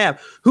first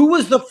snap, who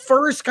was the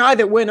first guy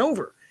that went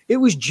over? It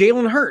was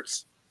Jalen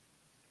Hurts.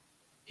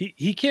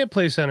 He can't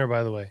play center,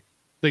 by the way.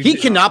 He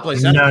cannot play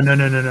center.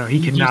 No.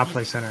 He cannot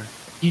play center.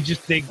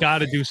 They got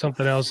to do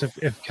something else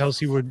if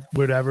Kelsey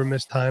would ever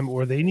miss time,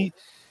 or they need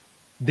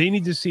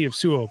to see if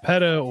Sua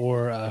Opeta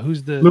or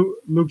who's the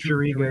Luke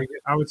Juriga.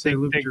 I would say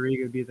Luke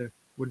Juriga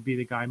would be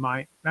the guy.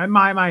 My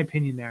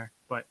opinion there.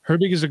 But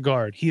Herbig is a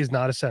guard. He is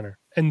not a center.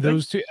 And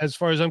those two, as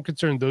far as I'm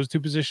concerned, those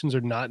two positions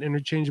are not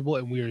interchangeable,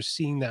 and we are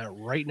seeing that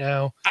right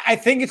now. I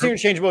think it's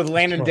interchangeable with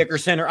Landon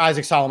Dickerson or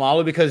Isaac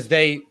Salamalu because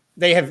they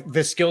have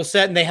the skill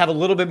set and they have a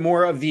little bit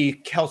more of the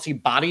Kelsey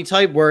body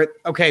type where,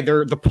 okay,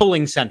 they're the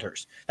pulling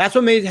centers. That's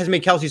what has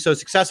made Kelsey so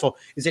successful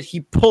is that he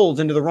pulls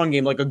into the run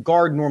game like a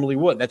guard normally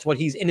would. That's what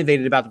he's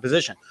innovated about the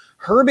position.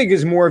 Herbig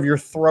is more of your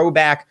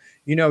throwback,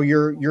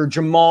 your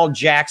Jamal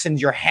Jackson,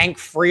 your Hank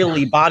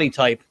Fraley body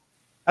type.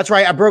 That's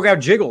right. I broke out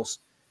jiggles.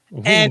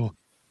 Ooh. And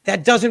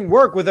that doesn't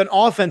work with an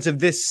offense of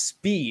this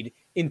speed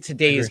in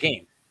today's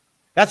game.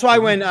 That's why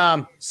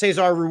when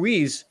Cesar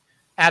Ruiz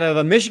out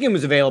of Michigan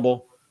was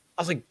available,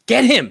 I was like,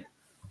 get him.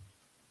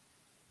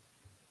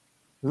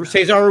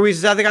 Cesar Ruiz,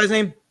 is that the guy's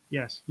name?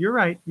 Yes, you're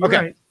right. You're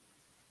right.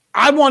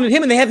 I wanted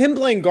him, and they have him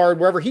playing guard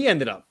wherever he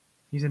ended up.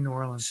 He's in New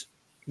Orleans.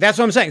 That's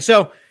what I'm saying.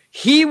 So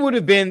he would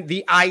have been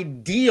the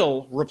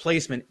ideal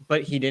replacement,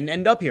 but he didn't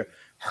end up here.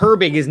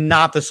 Herbig is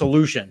not the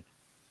solution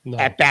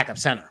at backup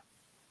center.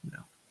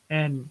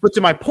 But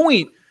to my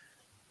point,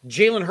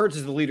 Jalen Hurts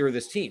is the leader of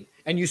this team.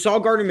 And you saw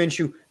Gardner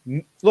Minshew.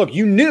 Look,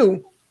 you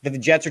knew that the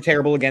Jets are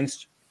terrible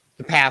against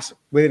the pass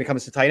when it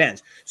comes to tight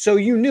ends. So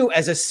you knew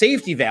as a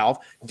safety valve,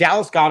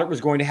 Dallas Goedert was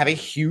going to have a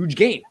huge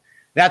game.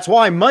 That's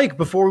why, Mike,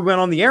 before we went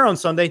on the air on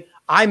Sunday,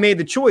 I made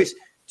the choice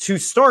to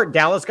start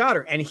Dallas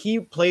Goedert, and he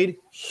played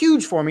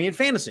huge for me in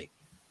fantasy.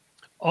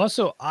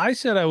 Also, I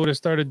said I would have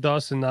started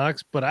Dawson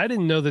Knox, but I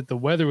didn't know that the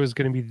weather was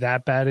going to be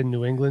that bad in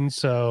New England,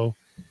 so...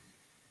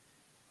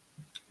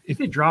 He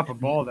did drop a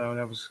ball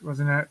though.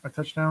 Wasn't that a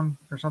touchdown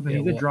or something?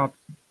 He did drop.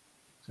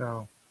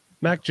 So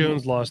Mac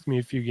Jones lost me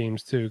a few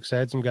games too because I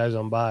had some guys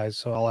on buys,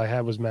 so all I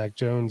had was Mac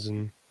Jones,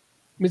 and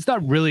it's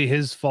not really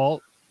his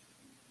fault.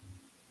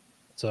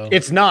 So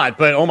it's not,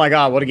 but oh my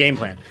God, what a game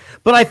plan!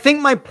 But I think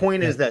my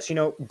point is this: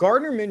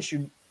 Gardner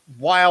Minshew,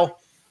 while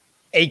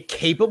a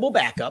capable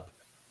backup,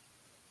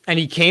 and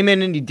he came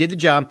in and he did the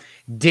job,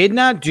 did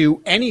not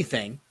do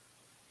anything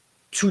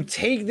to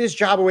take this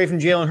job away from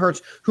Jalen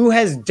Hurts, who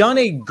has done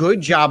a good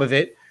job of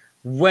it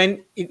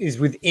when it is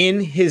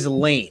within his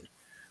lane.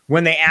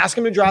 When they ask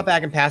him to drop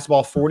back and pass the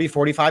ball 40,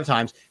 45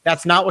 times,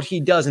 that's not what he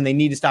does, and they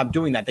need to stop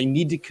doing that. They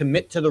need to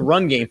commit to the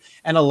run game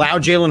and allow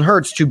Jalen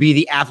Hurts to be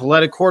the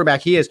athletic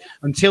quarterback he is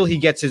until he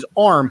gets his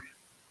arm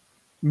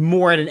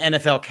more at an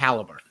NFL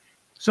caliber.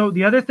 So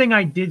the other thing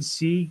I did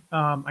see,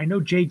 I know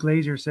Jay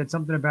Glazer said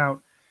something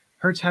about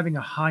Hurts having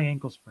a high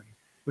ankle sprain,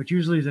 which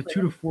usually is a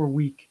 2 to 4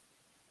 week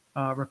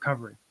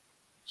recovery.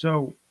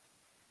 So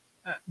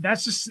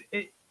that's just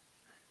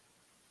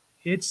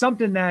it's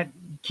something that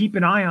keep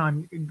an eye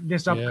on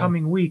this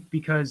upcoming week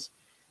because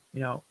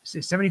 75%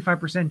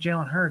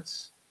 Jalen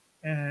Hurts,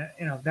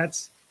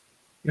 that's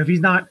if he's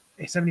not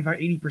 75,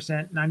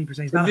 80%,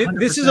 90%, he's not 100%.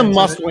 This is a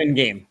must-win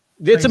game.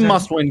 It's a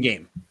must-win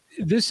game.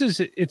 It's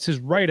his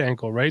right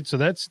ankle, right? So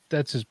that's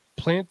his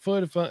plant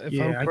foot. If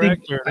I'm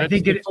correct, I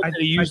think it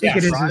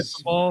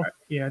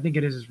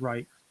is his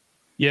right.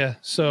 Yeah.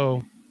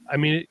 So. I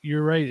mean,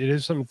 you're right. It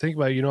is something to think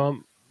about.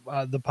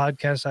 The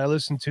podcast I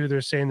listen to, they're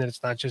saying that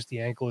it's not just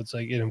the ankle; it's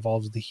like it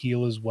involves the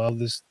heel as well.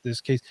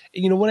 This case,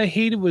 what I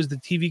hated was the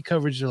TV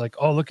coverage. They're like,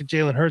 "Oh, look at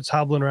Jalen Hurts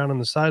hobbling around on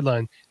the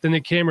sideline." Then the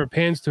camera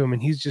pans to him,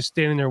 and he's just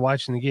standing there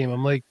watching the game.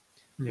 I'm like,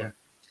 "Yeah,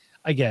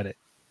 I get it.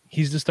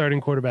 He's the starting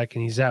quarterback,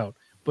 and he's out."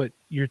 But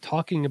you're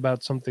talking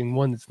about something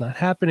that's not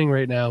happening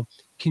right now.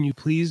 Can you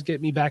please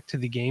get me back to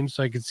the game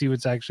so I can see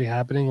what's actually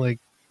happening? Like.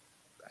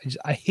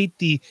 I hate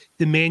the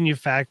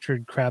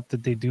manufactured crap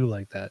that they do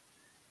like that.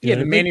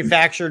 The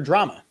manufactured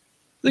drama.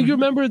 Like you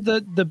remember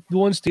the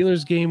one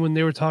Steelers game when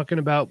they were talking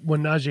about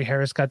when Najee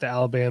Harris got to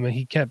Alabama,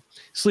 he kept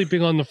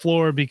sleeping on the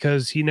floor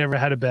because he never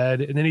had a bed,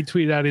 and then he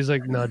tweeted out, he's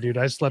like, "No, dude,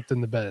 I slept in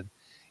the bed."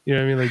 You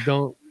know what I mean? Like,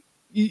 don't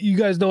you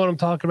guys know what I'm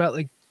talking about?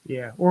 Like,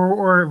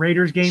 or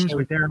Raiders games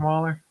with Darren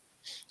Waller.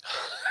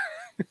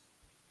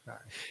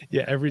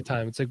 Yeah, every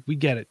time it's like we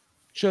get it.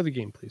 Show the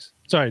game, please.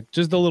 Sorry,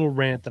 just a little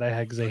rant that I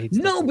had because I hate.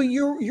 No, but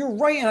you're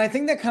right, and I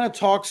think that kind of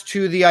talks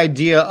to the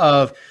idea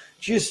of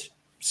just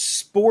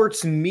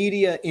sports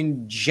media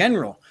in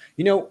general.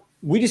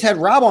 We just had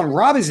Rob on.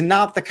 Rob is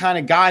not the kind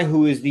of guy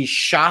who is the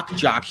shock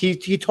jock.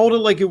 He told it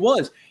like it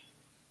was.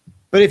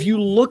 But if you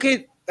look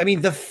at,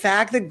 the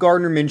fact that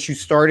Gardner Minshew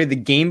started the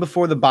game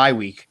before the bye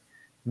week,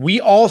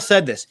 we all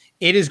said this.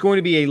 It is going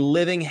to be a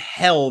living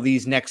hell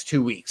these next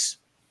 2 weeks.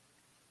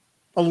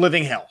 A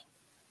living hell.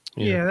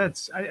 Yeah,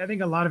 I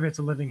think a lot of it's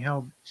a living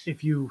hell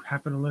if you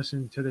happen to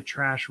listen to the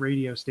trash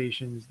radio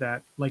stations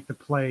that like to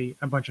play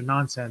a bunch of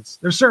nonsense.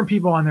 There's certain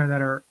people on there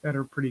that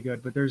are pretty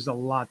good, but there's a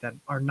lot that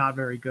are not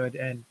very good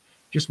and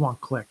just want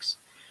clicks.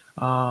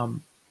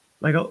 And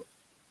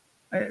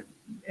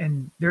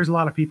there's a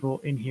lot of people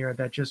in here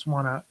that just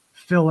want to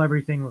fill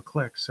everything with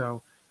clicks.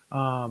 So,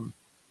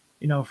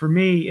 for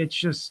me, it's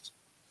just,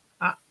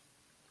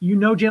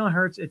 Jalen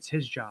Hurts, it's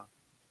his job.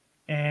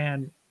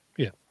 And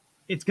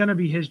it's going to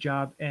be his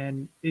job.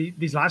 And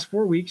these last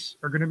 4 weeks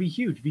are going to be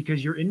huge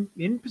because you're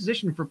in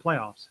position for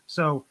playoffs.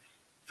 So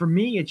for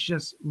me, it's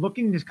just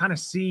looking to kind of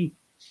see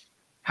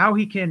how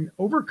he can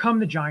overcome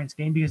the Giants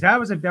game, because that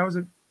was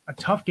a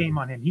tough game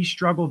on him. He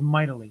struggled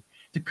mightily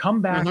to come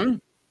back. Mm-hmm.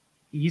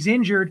 He's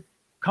injured,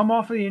 come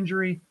off of the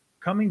injury,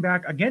 coming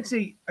back against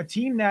a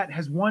team that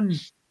has won,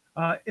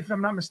 if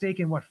I'm not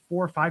mistaken, 4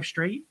 or 5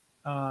 straight.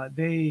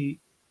 They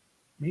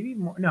maybe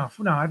more. No.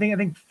 I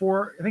think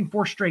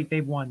 4 straight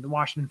they've won, the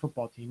Washington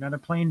football team. Now they're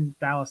playing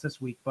Dallas this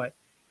week, but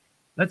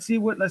let's see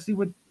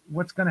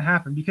what's going to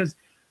happen, because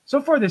so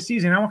far this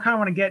season, I kind of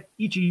want to get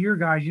each of your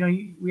guys.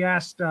 We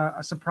asked a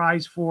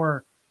surprise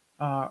for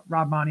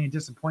Rob Monty and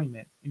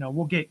disappointment.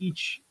 We'll get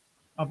each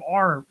of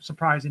our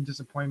surprise and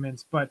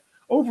disappointments, but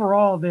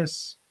overall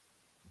this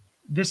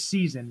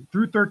season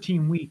through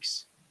 13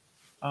 weeks,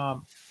 I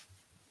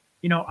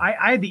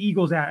had the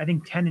Eagles at, I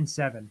think,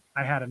 10-7.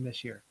 I had them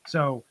this year.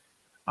 So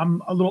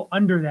I'm a little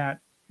under that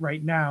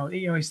right now.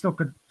 It still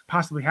could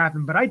possibly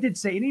happen, but I did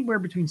say anywhere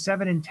between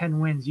 7 and 10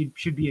 wins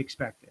should be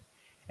expected.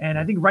 And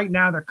I think right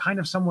now they're kind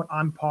of somewhat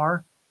on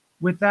par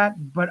with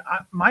that. But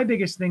my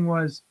biggest thing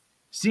was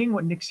seeing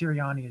what Nick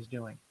Sirianni is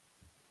doing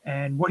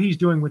and what he's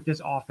doing with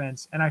this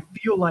offense. And I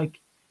feel like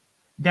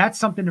that's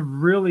something to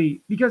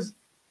really, because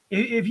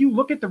if you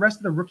look at the rest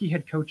of the rookie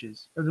head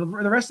coaches or the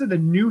rest of the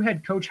new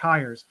head coach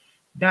hires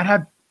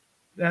that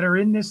are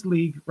in this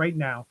league right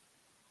now,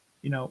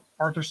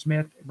 Arthur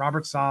Smith,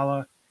 Robert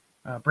Saleh,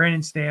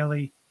 Brandon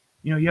Staley,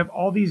 you have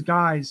all these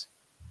guys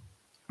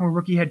who are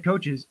rookie head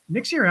coaches.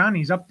 Nick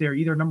Sirianni's up there,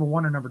 either number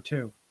 1 or number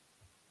 2.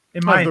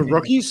 In my opinion.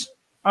 Rookies?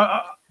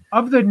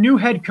 Of the new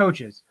head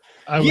coaches.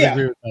 I would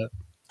agree with that.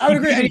 I would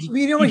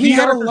agree. And he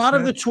had a lot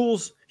of the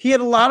tools. He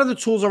had a lot of the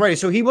tools already.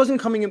 So he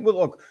wasn't coming in with,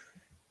 look,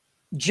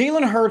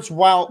 Jalen Hurts,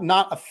 while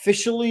not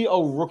officially a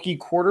rookie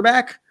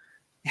quarterback,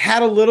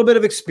 had a little bit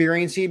of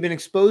experience. He'd been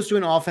exposed to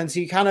an offense.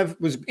 He kind of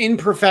was in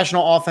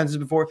professional offenses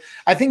before.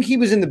 I think he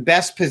was in the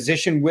best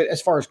position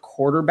as far as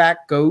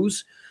quarterback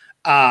goes.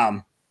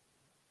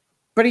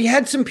 But he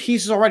had some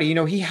pieces already.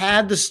 He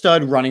had the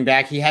stud running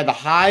back. He had the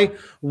high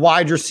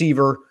wide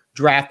receiver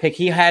draft pick.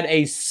 He had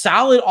a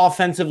solid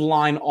offensive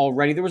line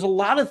already. There was a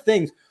lot of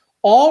things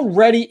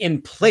already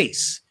in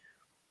place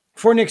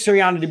for Nick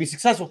Sirianni to be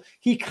successful.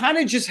 He kind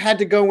of just had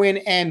to go in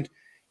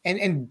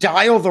and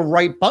dial the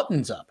right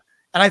buttons up.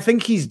 And I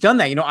think he's done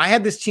that. I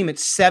had this team at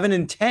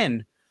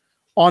 7-10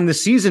 on the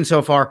season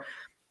so far.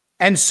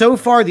 And so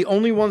far, the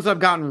only ones I've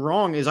gotten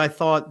wrong is I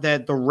thought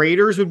that the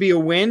Raiders would be a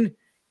win,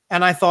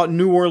 and I thought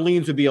New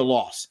Orleans would be a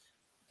loss.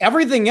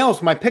 Everything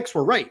else, my picks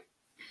were right.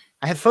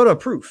 I had photo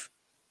proof.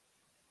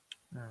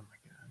 Oh,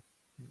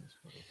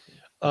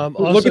 my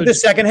God. Look at the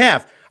second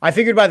half. I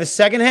figured by the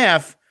second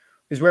half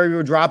is where we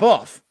would drop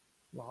off.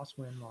 Loss,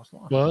 win, loss.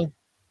 Well,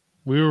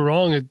 we were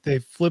wrong. They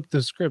flipped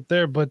the script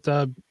there, but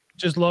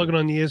just logging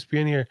on the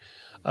ESPN here,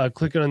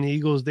 clicking on the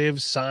Eagles, they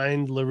have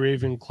signed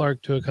LaRaven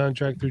Clark to a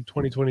contract through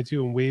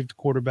 2022 and waived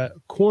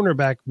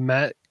cornerback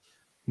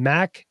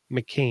Mac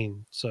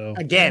McCain. So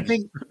again,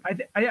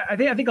 I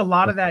think a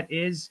lot of that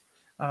is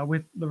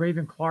with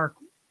LaRaven Clark.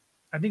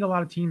 I think a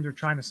lot of teams are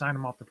trying to sign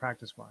him off the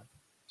practice squad.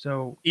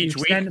 So each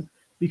week,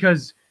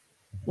 because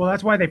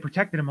that's why they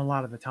protected him a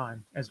lot of the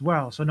time as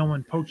well. So no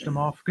one poached him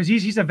off, because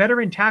he's a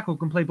veteran tackle who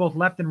can play both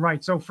left and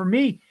right. So for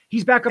me,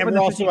 he's back up. And we're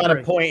also at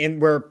a point in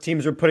where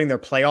teams are putting their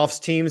playoffs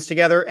teams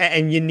together,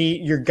 and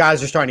your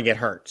guys are starting to get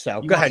hurt.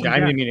 So go ahead, John. I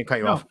didn't mean to cut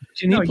you off.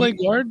 Can he play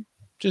guard?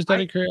 Just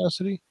out of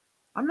curiosity.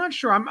 I'm not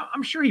sure.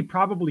 I'm sure he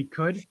probably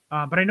could,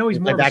 but I know he's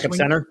more of a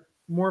center,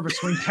 more of a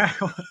swing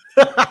tackle.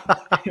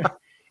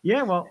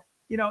 Yeah. Well,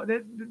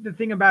 the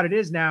thing about it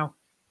is now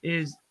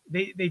is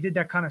they did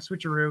that kind of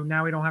switcheroo.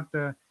 Now we don't have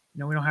to.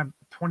 We don't have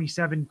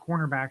 27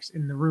 cornerbacks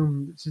in the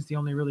room, since they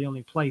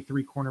only play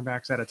 3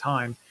 cornerbacks at a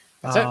time.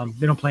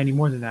 They don't play any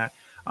more than that.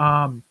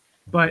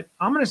 But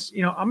I'm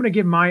gonna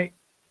give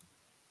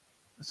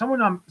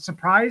someone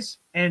surprise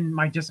and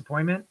my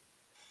disappointment.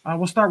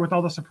 We'll start with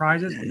all the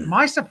surprises.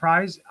 My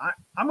surprise,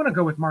 I'm gonna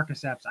go with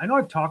Marcus Epps. I know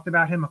I've talked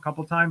about him a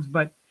couple times,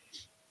 but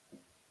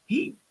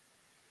he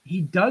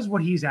does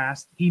what he's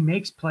asked. He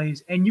makes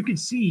plays, and you can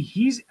see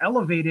he's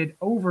elevated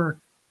over,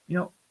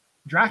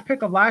 draft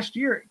pick of last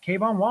year,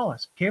 Kayvon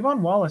Wallace. Kayvon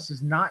Wallace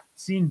is not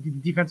seeing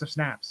defensive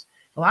snaps.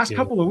 The last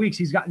couple of weeks,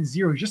 he's gotten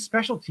 0, just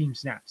special team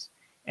snaps.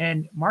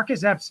 And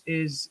Marcus Epps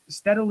is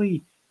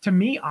steadily, to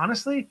me,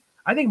 honestly,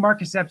 I think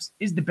Marcus Epps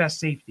is the best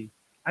safety.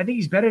 I think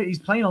he's better. He's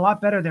playing a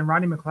lot better than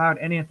Rodney McLeod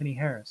and Anthony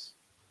Harris.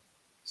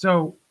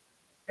 So,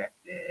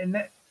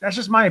 and that's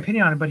just my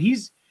opinion on it. But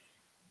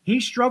he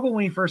struggled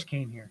when he first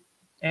came here,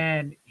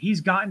 and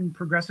he's gotten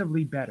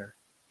progressively better.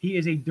 He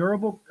is a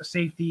durable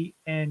safety,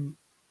 and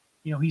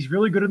he's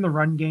really good in the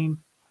run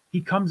game.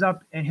 He comes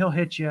up and he'll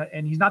hit you,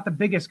 and he's not the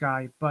biggest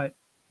guy, but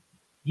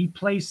he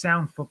plays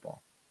sound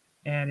football,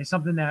 and it's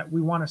something that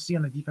we want to see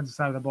on the defensive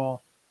side of the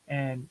ball.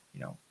 And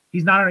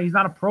he's not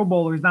a Pro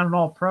Bowler, he's not an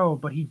All-Pro,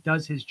 but he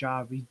does his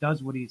job. He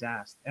does what he's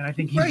asked, and I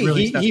think he's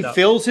really stepped up. He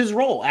fills his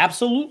role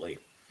absolutely.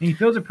 And he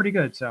fills it pretty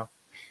good. So,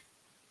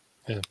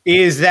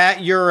 is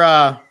that your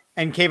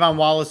and Kayvon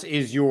Wallace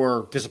is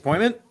your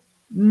disappointment?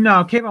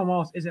 No, Kayvon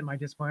Wallace isn't my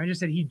disappointment. I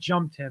just said he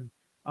jumped him.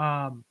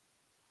 I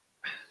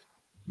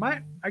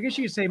guess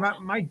you could say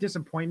my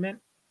disappointment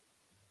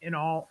in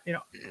all, I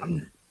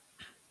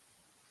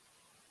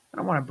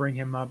don't want to bring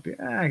him up.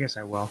 I guess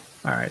I will.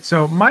 All right.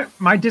 So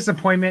my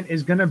disappointment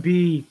is going to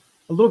be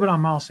a little bit on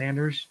Miles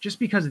Sanders just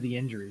because of the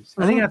injuries.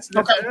 I think that's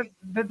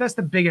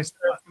the biggest.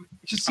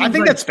 It just seems I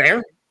think that's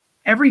fair.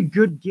 Every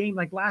good game,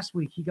 like last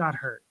week, he got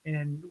hurt,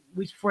 and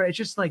weeks before, it's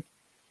just like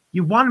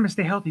you want him to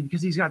stay healthy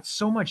because he's got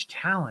so much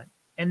talent,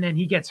 and then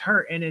he gets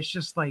hurt, and it's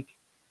just like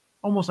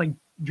almost like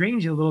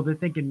drains you a little bit,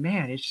 thinking,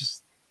 man, it's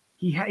just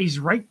he's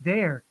right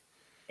there,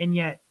 and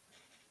yet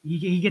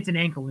he gets an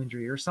ankle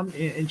injury or something.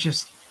 It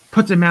just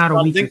puts him out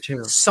a week or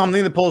two.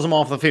 Something that pulls him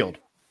off the field.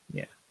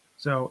 Yeah.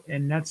 So,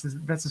 and that's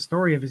the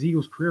story of his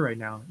Eagles career right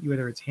now.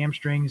 Whether it's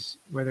hamstrings,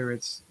 whether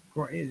it's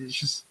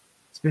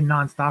been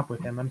nonstop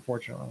with him,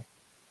 unfortunately.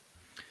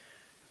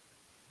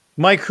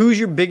 Mike, who's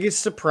your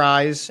biggest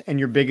surprise and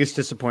your biggest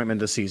disappointment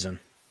this season?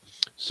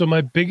 So my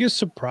biggest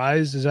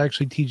surprise is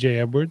actually TJ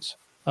Edwards.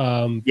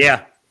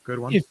 Yeah, good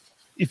one.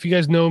 If you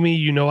guys know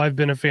me, I've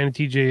been a fan of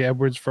TJ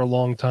Edwards for a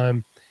long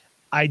time.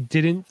 I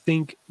didn't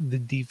think the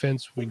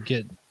defense would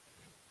get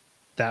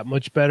that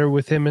much better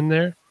with him in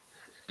there.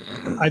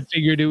 I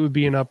figured it would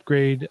be an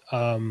upgrade.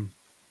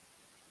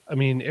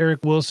 Eric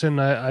Wilson,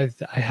 I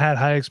had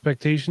high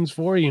expectations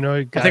for.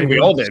 I think we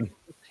all did.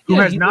 Who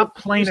has not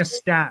played a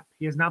snap?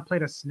 He has not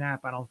played a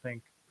snap, I don't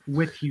think,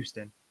 with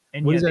Houston.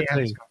 And what does that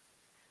say?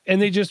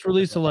 And they just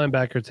released a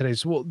linebacker today,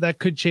 so that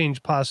could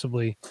change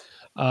possibly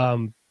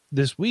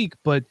this week.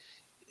 But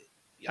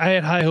I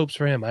had high hopes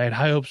for him. I had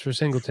high hopes for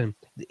Singleton.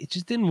 It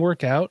just didn't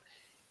work out,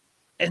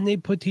 and they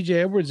put TJ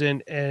Edwards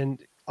in. And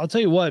I'll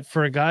tell you what,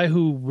 for a guy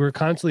who we're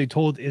constantly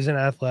told isn't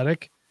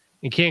athletic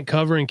and can't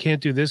cover and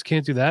can't do this,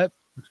 can't do that,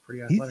 looks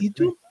pretty athletic. He's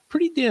doing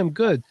pretty damn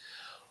good.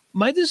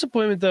 My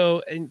disappointment,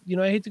 though, and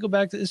I hate to go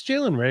back to this,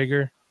 Jalen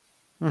Reagor.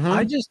 Mm-hmm.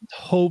 I just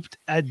hoped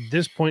at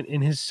this point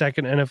in his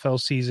second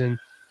NFL season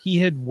he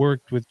had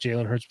worked with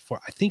Jalen Hurts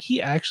before. I think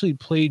he actually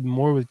played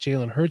more with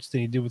Jalen Hurts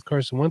than he did with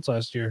Carson Wentz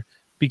last year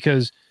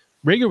because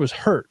Reagor was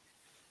hurt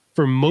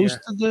for most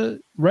of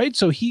the right.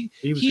 So he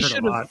was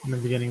hurt a lot in the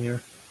beginning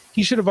there.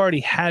 He should have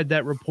already had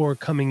that rapport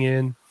coming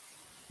in.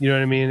 You know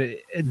what I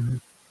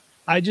mean?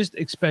 I just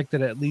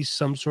expected at least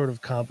some sort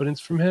of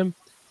competence from him,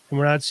 and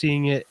we're not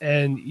seeing it.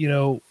 And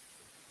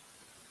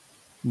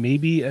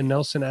maybe a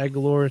Nelson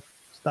Aguilar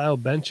style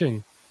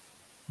benching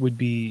would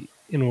be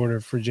in order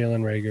for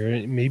Jalen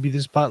Reagor. Maybe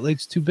the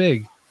spotlight's too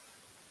big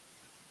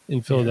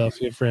in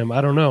Philadelphia for him.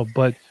 I don't know.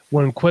 But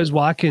when Quez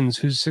Watkins,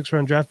 who's a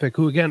 6th-round draft pick,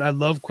 who, again, I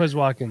love Quez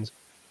Watkins,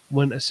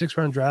 when a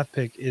 6th-round draft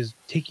pick is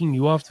taking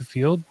you off the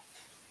field,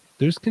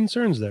 there's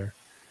concerns there.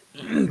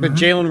 But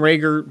Jalen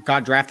Reagor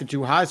got drafted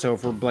too high, so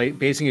if we're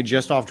basing it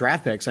just off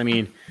draft picks, I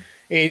mean,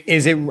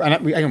 is it?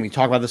 We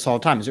talk about this all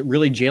the time. Is it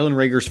really Jalen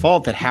Reagor's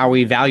fault that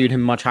Howie valued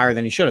him much higher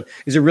than he should have?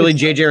 Is it really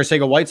J.J.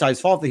 Arcega-Whiteside's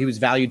fault that he was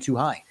valued too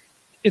high?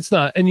 It's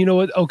not. And you know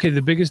what? Okay,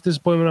 the biggest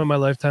disappointment of my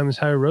lifetime is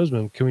Howie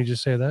Roseman. Can we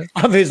just say that?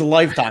 Of his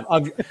lifetime.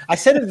 I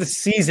said it this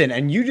season,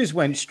 and you just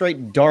went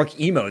straight dark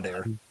emo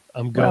there.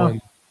 I'm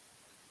going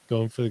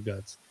for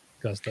the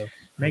gusto.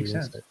 Makes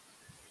sense.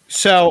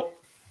 So,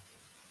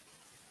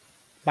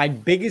 my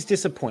biggest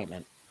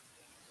disappointment,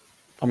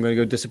 I'm going to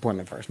go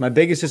disappointment first. My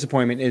biggest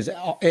disappointment is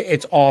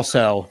it's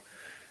also,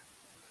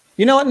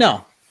 you know what?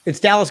 No,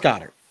 it's Dallas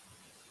Goedert.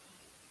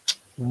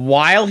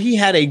 While he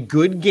had a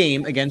good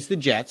game against the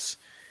Jets,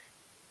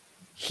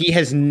 he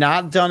has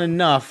not done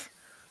enough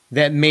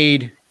that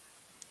made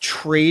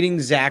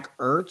trading Zach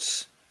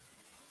Ertz,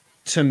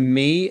 to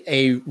me,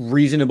 a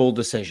reasonable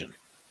decision.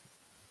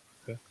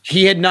 Okay.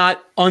 He had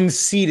not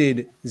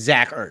unseated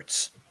Zach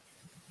Ertz.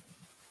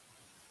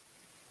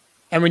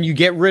 And when you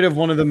get rid of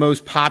one of the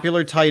most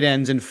popular tight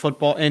ends in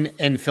football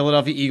in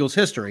Philadelphia Eagles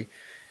history,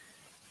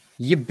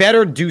 you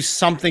better do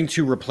something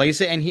to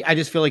replace it. And I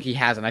just feel like he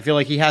hasn't. I feel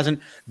like he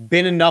hasn't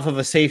been enough of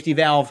a safety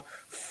valve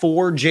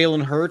for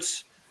Jalen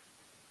Hurts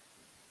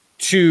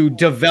to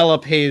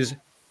develop his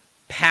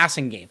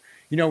passing game.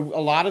 A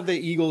lot of the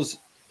Eagles,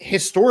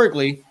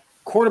 historically,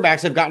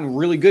 quarterbacks have gotten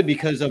really good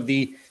because of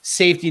the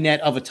safety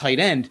net of a tight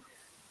end.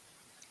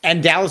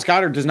 And Dallas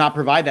Goedert does not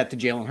provide that to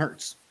Jalen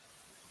Hurts.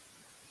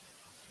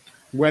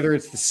 Whether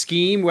it's the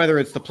scheme, whether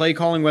it's the play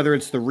calling, whether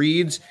it's the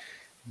reads,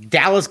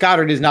 Dallas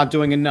Goedert is not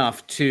doing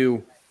enough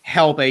to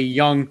help a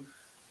young,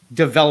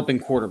 developing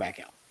quarterback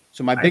out.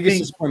 So my biggest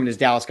disappointment is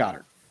Dallas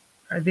Goedert.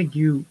 I think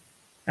you,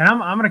 and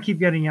I'm going to keep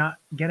getting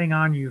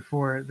on you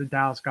for the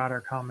Dallas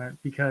Goedert comment,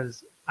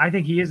 because I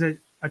think he is a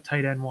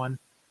tight end one.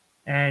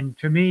 And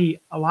to me,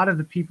 a lot of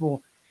the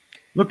people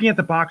looking at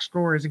the box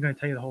score isn't going to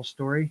tell you the whole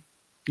story.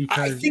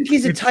 Because I think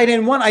he's a tight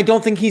end one. I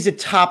don't think he's a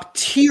top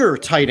tier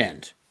tight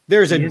end.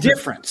 There's a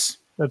difference.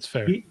 That's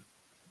fair.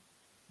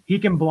 He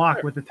can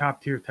block with the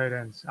top tier tight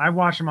ends. I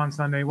watched him on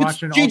Sunday.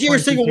 J.J.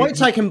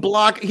 Arcega-Whiteside can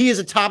block. He is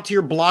a top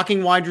tier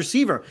blocking wide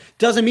receiver.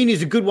 Doesn't mean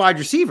he's a good wide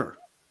receiver.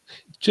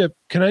 Chip,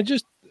 can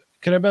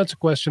I bounce a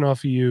question off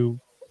of you?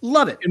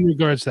 Love it. In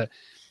regards to that,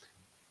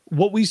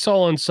 what we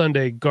saw on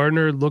Sunday,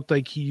 Gardner looked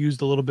like he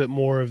used a little bit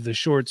more of the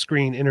short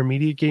screen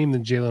intermediate game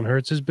than Jalen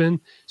Hurts has been.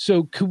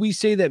 So could we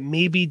say that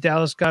maybe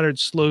Dallas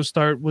Goedert's slow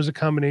start was a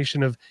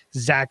combination of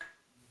Zach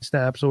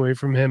snaps away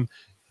from him,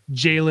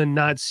 Jalen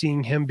not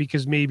seeing him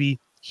because maybe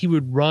he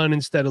would run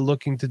instead of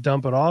looking to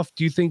dump it off?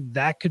 Do you think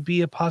that could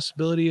be a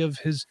possibility of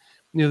his,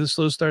 the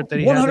slow start that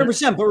he had?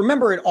 100%. But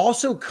remember, it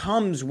also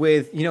comes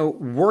with,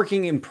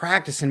 working in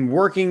practice and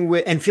working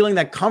with and feeling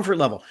that comfort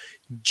level.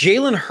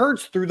 Jalen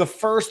Hurts through the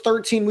first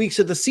 13 weeks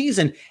of the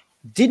season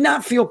did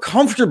not feel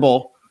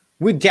comfortable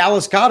with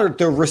Dallas Goedert,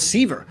 the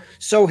receiver.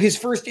 So his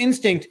first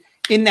instinct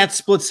in that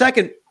split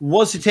second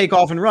was to take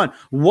off and run,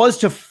 was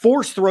to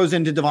force throws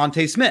into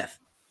Devontae Smith.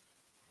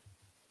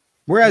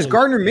 Whereas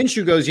Gardner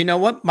Minshew goes, you know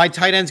what? My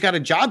tight end's got a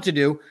job to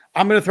do.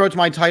 I'm going to throw it to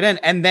my tight end.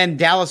 And then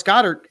Dallas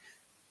Goedert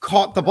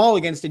caught the ball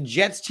against a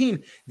Jets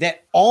team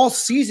that all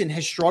season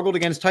has struggled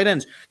against tight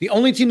ends. The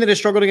only team that has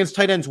struggled against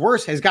tight ends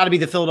worse has got to be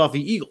the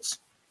Philadelphia Eagles.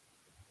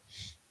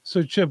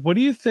 So Chip, what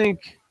do you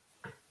think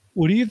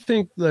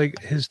like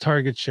his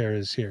target share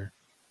is here?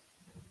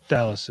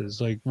 Dallas's.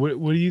 Like what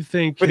do you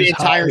think for the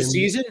entire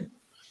season?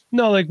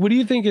 No, like what do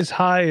you think his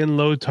high and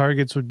low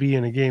targets would be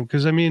in a game?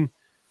 Because I mean,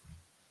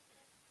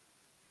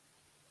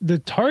 the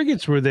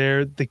targets were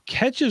there, the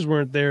catches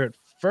weren't there at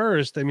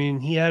first. I mean,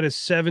 he had a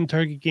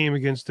 7-target game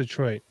against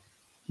Detroit.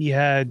 He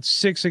had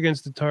 6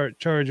 against the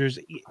Chargers,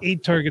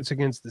 8 targets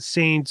against the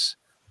Saints.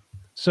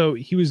 So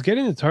he was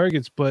getting the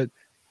targets, but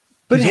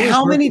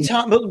how many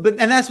times? But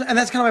that's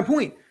kind of my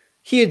point.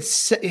 He had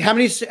how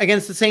many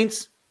against the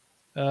Saints?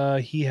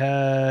 He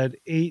had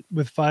 8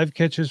 with 5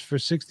 catches for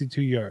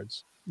 62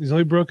 yards. He's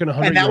only broken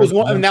 100. And that was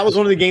one. And that was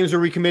one of the games where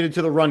we committed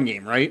to the run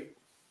game, right?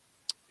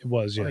 It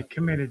was, yeah. They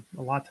committed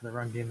a lot to the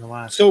run game the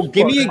last. So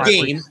give me a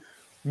game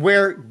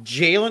where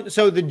Jalen.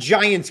 So the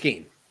Giants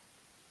game,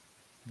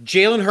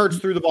 Jalen Hurts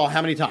threw the ball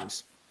how many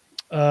times?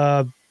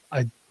 I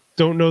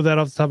don't know that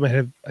off the top of my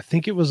head. I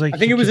think it was like. I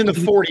think it was in the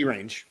 40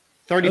 range,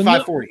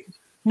 35, 40.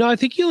 No, I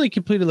think he only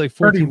completed like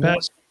 14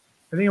 passes.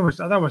 I think it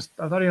was. I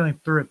thought he only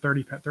threw it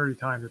 30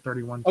 times or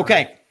 31 times.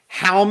 Okay,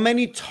 how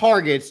many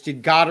targets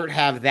did Goddard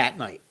have that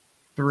night?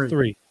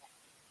 3.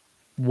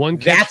 One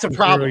catch. That's a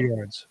problem. 0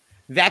 yards.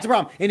 That's a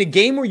problem. In a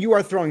game where you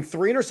are throwing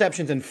 3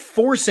 interceptions and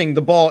forcing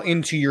the ball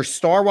into your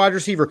star wide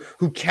receiver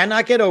who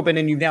cannot get open,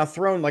 and you've now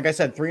thrown, like I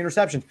said, 3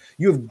 interceptions,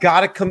 you have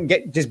got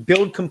to just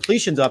build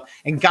completions up.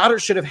 And Goddard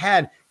should have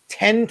had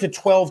 10 to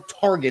 12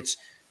 targets,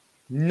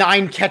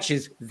 9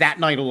 catches that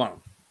night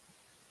alone.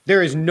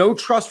 There is no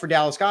trust for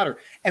Dallas Goedert.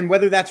 And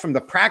whether that's from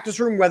the practice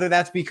room, whether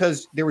that's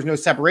because there was no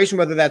separation,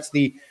 whether that's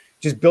the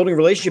just building a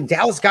relationship,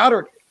 Dallas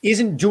Goedert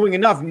isn't doing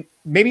enough.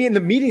 Maybe in the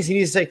meetings, he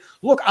needs to say,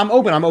 look, I'm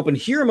open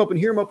here, I'm open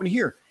here, I'm open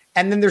here.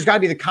 And then there's got to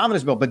be the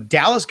confidence build. But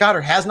Dallas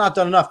Goedert has not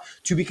done enough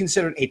to be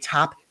considered a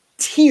top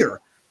tier.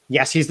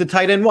 Yes, he's the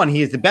tight end one.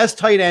 He is the best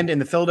tight end in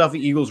the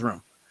Philadelphia Eagles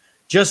room.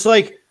 Just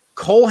like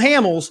Cole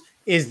Hamels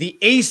is the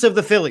ace of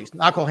the Phillies.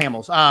 Not Cole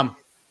Hamels.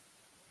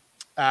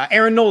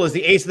 Aaron Nola is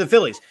the ace of the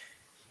Phillies.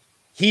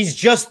 He's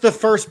just the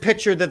first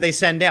pitcher that they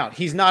send out.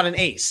 He's not an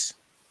ace.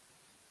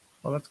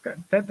 Well, that's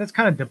good. That's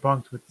kind of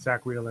debunked with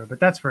Zach Wheeler, but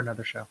that's for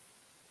another show.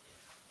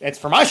 It's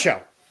for my show.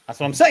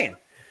 That's what I'm saying.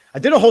 I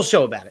did a whole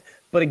show about it.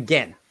 But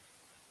again,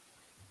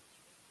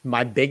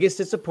 my biggest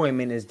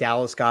disappointment is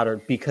Dallas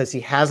Goedert because he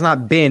has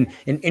not been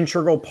an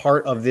integral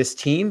part of this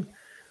team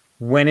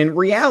when in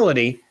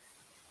reality,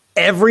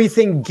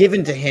 everything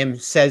given to him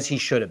says he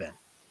should have been.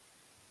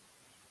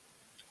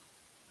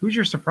 Who's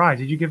your surprise?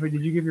 Did you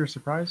give your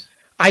surprise?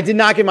 I did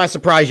not get my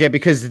surprise yet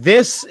because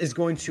this is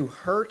going to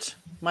hurt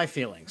my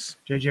feelings.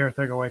 J.J.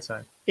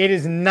 Arcega-Whiteside. It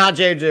is not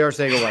J.J.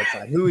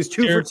 Arcega-Whiteside, who is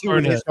 2 for 2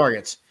 with his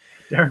targets.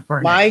 Derek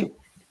Barnett.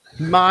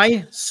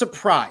 My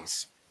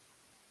surprise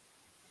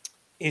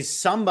is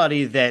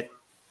somebody that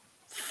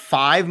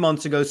 5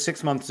 months ago,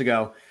 6 months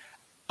ago,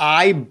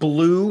 I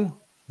blew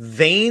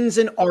veins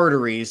and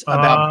arteries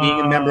about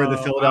being a member of the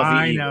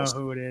Philadelphia Eagles. I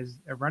know who it is.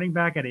 A running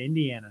back at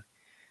Indiana.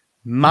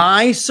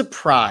 My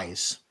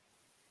surprise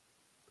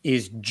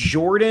is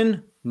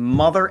Jordan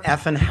Mother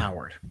effing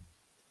Howard.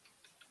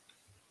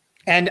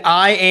 And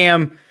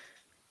I'm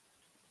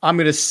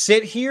going to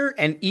sit here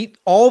and eat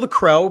all the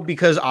crow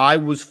because I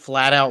was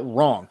flat out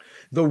wrong.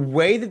 the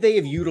way that they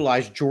have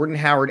utilized Jordan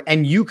Howard,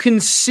 and you can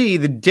see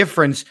the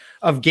difference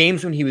of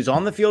games when he was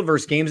on the field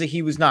versus games that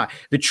he was not.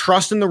 The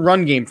trust in the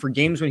run game for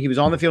games when he was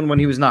on the field and when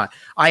he was not.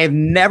 I have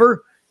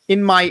never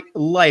in my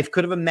life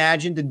could have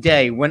imagined a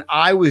day when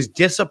I was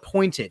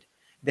disappointed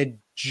that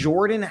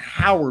Jordan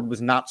Howard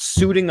was not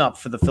suiting up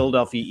for the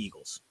Philadelphia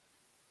Eagles.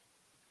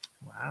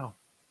 Wow.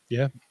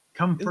 Yeah.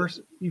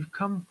 You've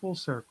come full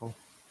circle.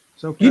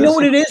 So you know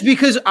what it is?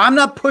 Because I'm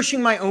not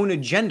pushing my own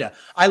agenda.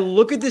 I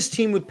look at this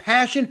team with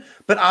passion,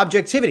 but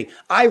objectivity.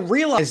 I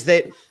realize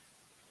that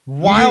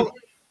while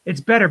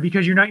it's better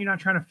because you're not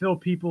trying to fill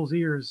people's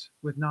ears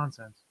with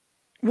nonsense.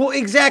 Well,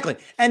 exactly.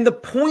 And the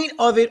point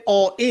of it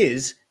all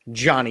is,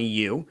 Johnny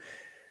U,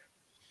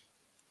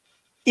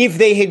 if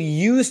they had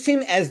used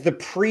him as the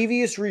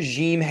previous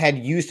regime had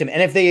used him,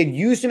 and if they had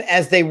used him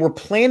as they were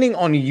planning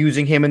on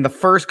using him in the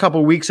first couple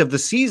of weeks of the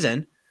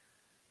season,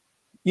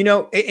 you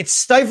know, it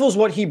stifles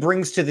what he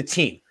brings to the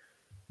team.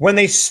 When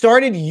they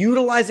started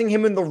utilizing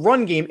him in the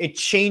run game, it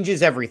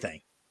changes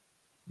everything.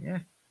 Yeah.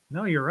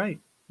 No, you're right.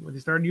 When they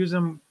started using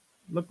him,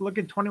 look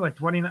at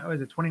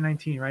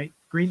 2019, right?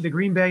 The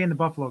Green Bay and the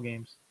Buffalo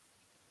games.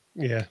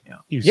 Yeah. Yeah.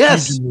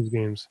 Yes. In those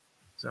games.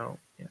 So,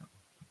 yeah.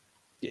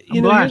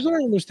 You know, here's what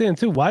I understand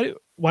too.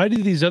 Why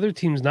do these other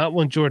teams not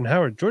want Jordan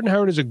Howard? Jordan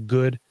Howard is a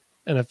good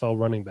NFL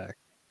running back.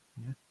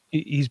 Yeah.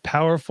 He's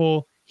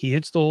powerful. He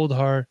hits the hold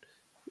hard.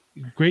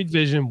 Great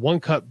vision.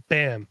 One cut,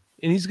 bam.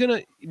 And he's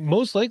gonna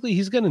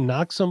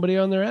knock somebody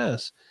on their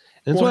ass.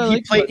 And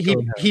that's why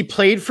he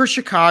played for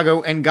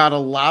Chicago and got a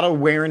lot of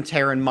wear and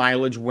tear and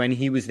mileage when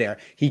he was there.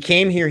 He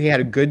came here. He had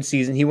a good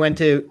season. He went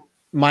to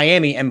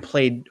Miami and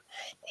played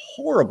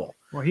horrible.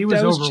 Well, he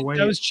was overweight.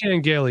 That was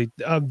Chan Gailey.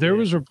 There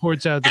was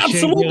reports out that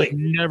Chan Gailey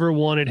never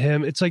wanted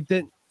him. It's like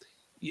that.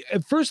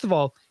 First of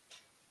all,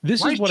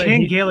 this is what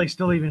Chan Gailey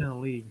still even in the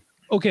league.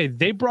 Okay,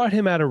 they brought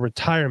him out of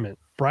retirement.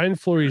 Brian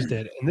Flores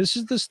did, and this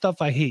is the stuff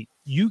I hate.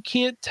 You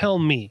can't tell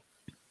me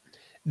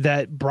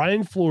that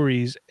Brian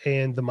Flores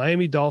and the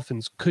Miami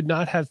Dolphins could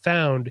not have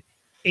found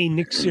a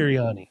Nick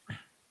Sirianni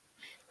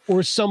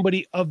or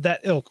somebody of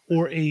that ilk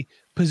or a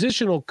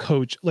positional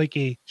coach like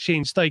a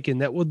Shane Steichen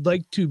that would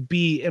like to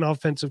be an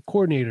offensive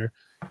coordinator,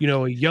 you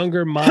know, a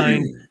younger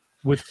mind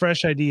with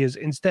fresh ideas.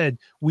 Instead,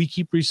 we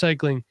keep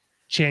recycling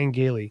Chan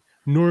Gailey.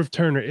 Norv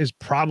Turner is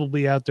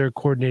probably out there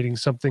coordinating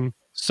something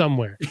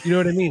somewhere. You know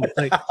what I mean?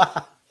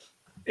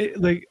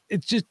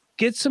 It's just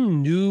get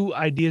some new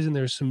ideas in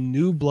there, some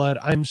new blood.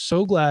 I'm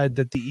so glad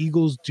that the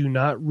Eagles do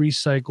not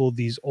recycle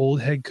these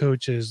old head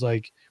coaches.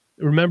 Like,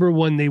 remember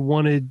when they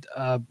wanted,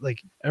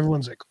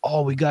 everyone's like,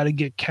 oh, we got to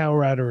get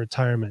Cowher out of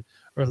retirement,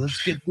 or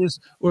let's get this,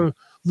 or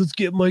let's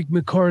get Mike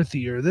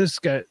McCarthy, or this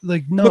guy.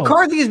 Like, no,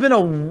 McCarthy has been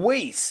a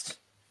waste.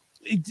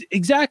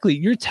 Exactly.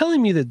 You're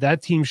telling me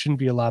that team shouldn't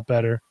be a lot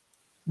better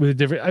with a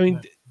different. I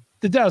mean,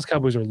 the Dallas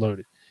Cowboys are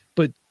loaded,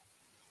 but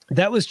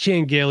that was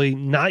Chan Gailey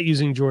not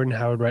using Jordan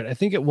Howard right. I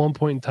think at one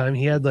point in time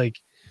he had like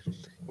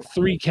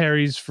 3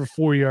 carries for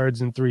 4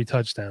 yards and 3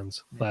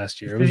 touchdowns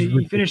last year.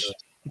 He finished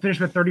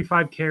with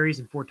 35 carries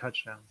and 4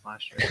 touchdowns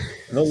last year.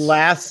 The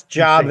last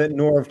job that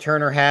Norv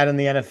Turner had in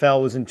the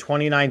NFL was in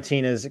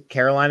 2019 as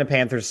Carolina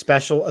Panthers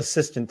special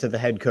assistant to the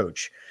head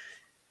coach.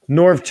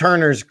 Norv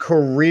Turner's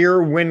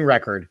career win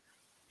record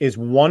is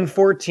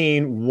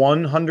 114,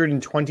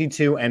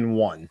 122, and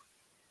 1.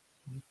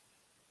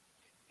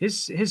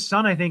 His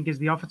son, I think, is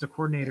the offensive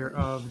coordinator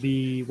of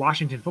the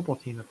Washington football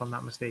team, if I'm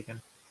not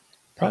mistaken.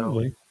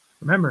 Probably. So,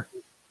 remember,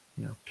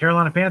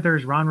 Carolina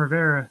Panthers, Ron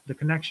Rivera, the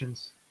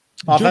connections.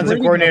 Offensive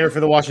coordinator for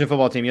the Washington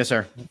football team. Yes,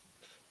 sir.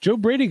 Joe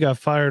Brady got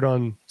fired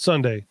on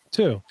Sunday,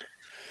 too.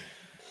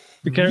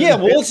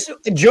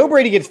 Joe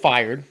Brady gets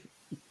fired.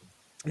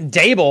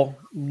 Dable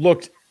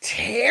looked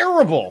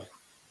terrible.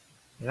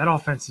 Yeah, that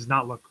offense does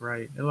not look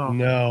right.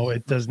 No,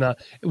 it does not.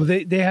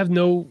 They have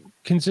no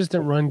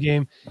consistent run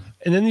game.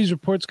 And then these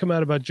reports come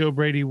out about Joe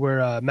Brady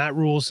where Matt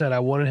Rule said, I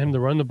wanted him to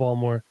run the ball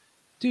more.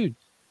 Dude,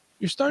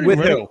 you're starting with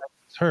who?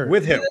 Hurt.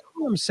 With who? That's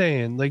what I'm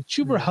saying. Like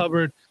Chuba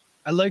Hubbard,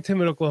 I liked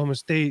him at Oklahoma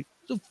State.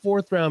 He's a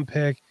 4th-round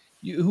pick.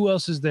 Who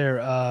else is there?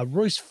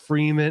 Royce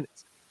Freeman.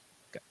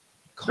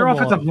 Their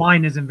offensive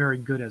line isn't very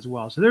good as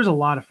well. So there's a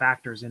lot of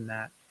factors in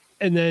that.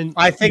 And then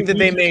I think that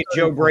they made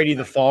Joe Brady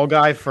the fall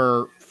guy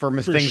for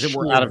things that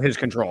were out of his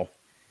control.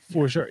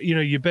 For sure.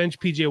 You bench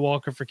PJ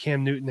Walker for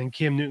Cam Newton, and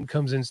Cam Newton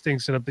comes in,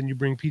 stinks it up, then you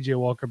bring PJ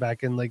Walker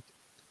back in. Like,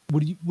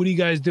 what are you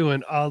guys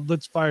doing?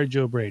 Let's fire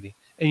Joe Brady.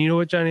 And you know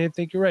what, Johnny? I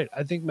think you're right.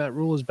 I think Matt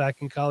Rule is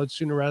back in college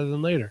sooner rather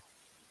than later.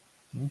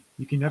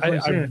 You can definitely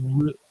see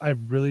it. I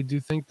really do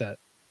think that.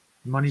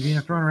 Money being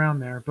thrown around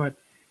there, but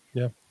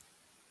yeah.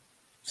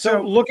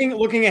 So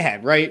looking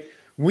ahead, right?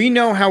 We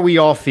know how we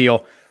all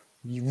feel.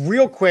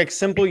 Real quick,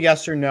 simple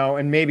yes or no,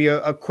 and maybe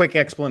a quick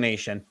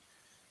explanation.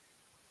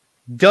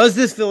 Does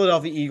this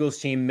Philadelphia Eagles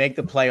team make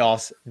the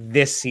playoffs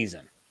this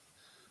season?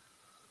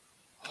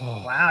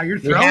 Oh, wow, you're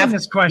throwing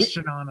this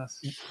question on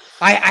us.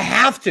 I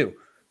have to,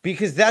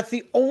 because that's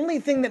the only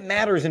thing that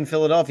matters in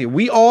Philadelphia.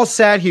 We all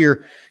sat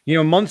here,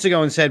 months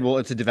ago and said, well,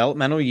 it's a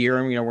developmental year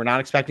and, we're not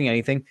expecting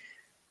anything.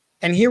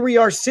 And here we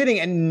are sitting,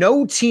 and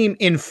no team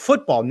in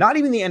football, not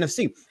even the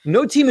NFC,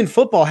 no team in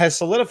football has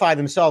solidified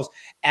themselves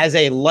as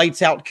a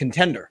lights-out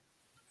contender.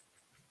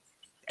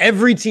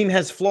 Every team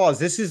has flaws.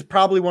 This is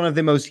probably one of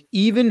the most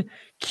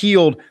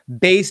even-keeled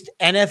based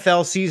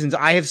NFL seasons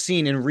I have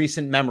seen in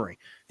recent memory.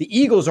 The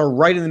Eagles are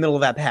right in the middle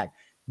of that pack.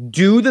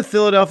 Do the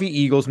Philadelphia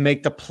Eagles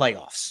make the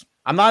playoffs?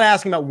 I'm not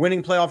asking about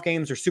winning playoff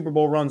games or Super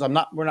Bowl runs.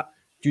 We're not.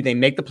 Do they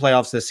make the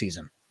playoffs this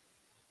season?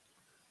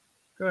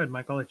 Go ahead,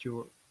 Mike. I'll let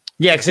you.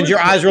 Yeah, since your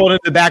eyes rolled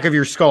into the back of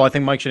your skull, I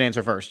think Mike should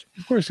answer first.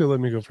 Of course, you'll let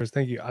me go first.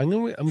 Thank you. I'm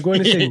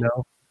going to say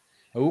no.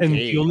 Okay. And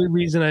the only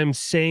reason I'm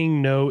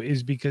saying no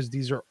is because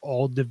these are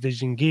all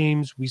division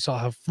games. We saw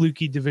how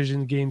fluky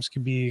division games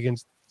can be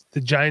against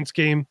the Giants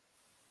game.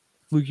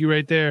 Fluky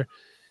right there.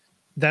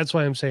 That's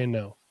why I'm saying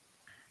no.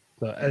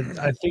 So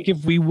I think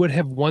if we would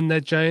have won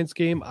that Giants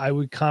game, I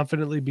would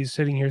confidently be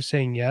sitting here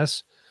saying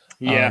yes.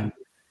 Yeah.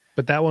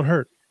 But that one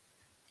hurt.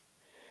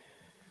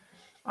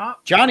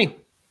 Johnny.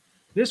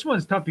 This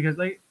one's tough because,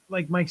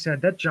 like Mike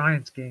said, that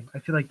Giants game, I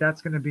feel like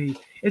it's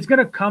going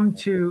to come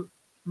to,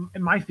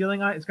 in my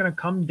feeling on it, it's going to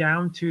come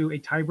down to a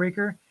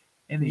tiebreaker,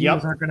 and the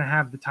Eagles aren't going to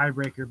have the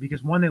tiebreaker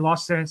because, one, they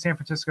lost San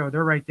Francisco.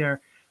 They're right there.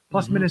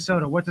 Plus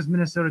Minnesota. What does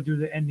Minnesota do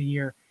to end the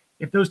year?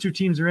 If those two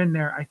teams are in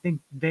there, I think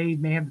they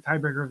may have the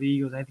tiebreaker of the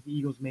Eagles. I think the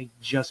Eagles may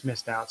just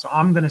missed out. So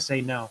I'm going to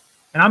say no.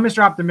 And I'm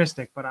Mr.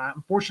 Optimistic, but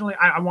unfortunately,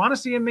 I want to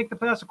see him make the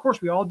playoffs. Of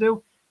course, we all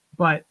do.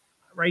 But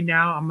right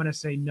now, I'm going to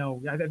say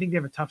no. I think they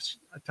have a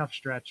tough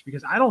stretch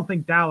because I don't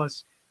think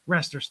Dallas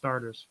rests their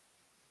starters,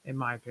 in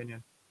my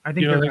opinion. I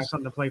think they've got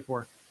something to play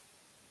for.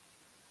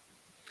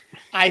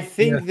 I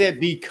think that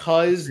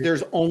because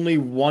there's only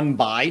one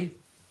bye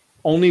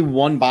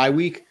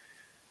week,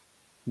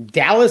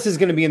 Dallas is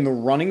going to be in the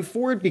running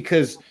for it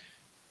because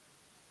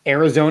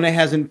Arizona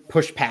hasn't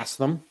pushed past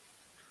them.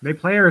 They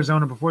play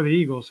Arizona before the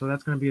Eagles, so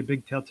that's going to be a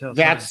big telltale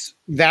sign.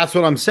 That's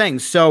what I'm saying.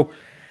 So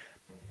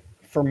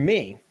for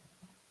me,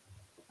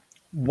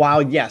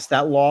 while yes,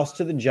 that loss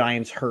to the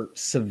Giants hurt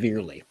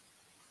severely,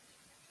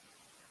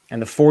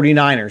 and the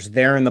 49ers,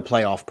 they're in the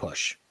playoff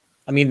push.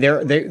 I mean,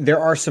 there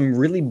are some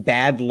really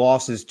bad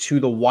losses to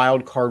the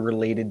wild card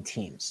related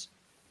teams.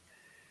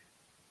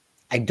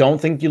 I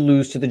don't think you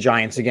lose to the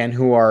Giants again,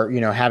 who are,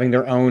 having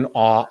their own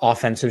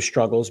offensive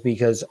struggles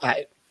because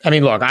I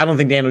mean, look, I don't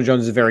think Daniel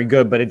Jones is very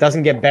good, but it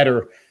doesn't get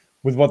better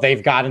with what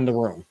they've got in the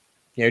room.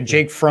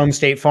 Jake from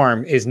State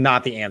Farm is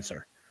not the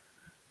answer.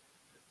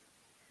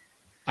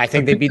 I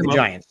think they beat the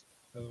Giants.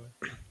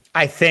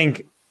 I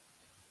think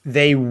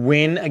they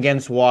win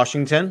against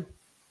Washington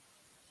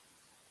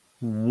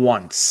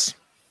once.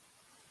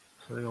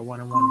 So they go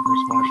 1-1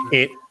 versus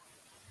Washington.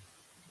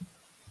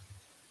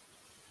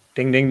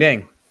 Ding, ding,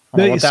 ding. I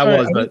don't know what that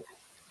was, but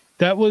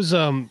that was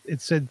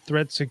it said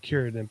threat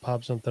secured and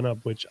popped something up,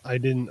 which I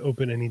didn't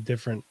open any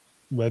different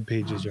web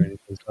pages or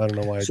anything. So I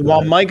don't know why. So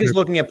while Mike is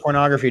looking at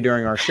pornography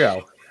during our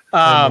show,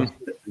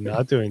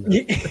 not doing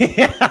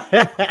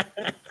that.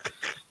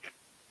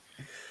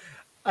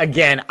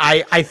 Again,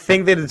 I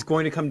think that it's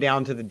going to come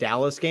down to the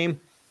Dallas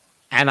game,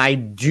 and I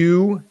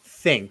do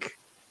think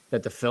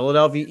that the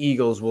Philadelphia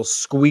Eagles will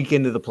squeak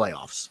into the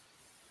playoffs.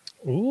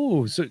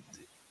 Ooh, so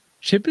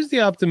Chip is the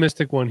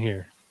optimistic one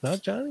here.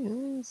 Not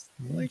Johnny.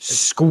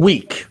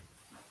 Squeak.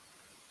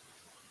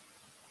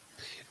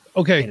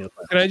 Okay,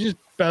 can I just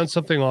bounce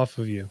something off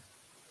of you?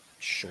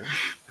 Sure.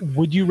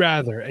 Would you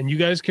rather, and you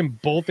guys can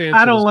both answer.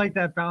 I don't like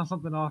that bounce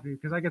something off you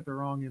because I get the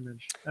wrong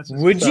image.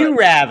 Would you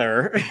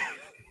rather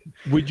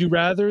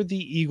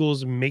the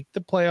Eagles make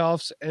the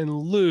playoffs and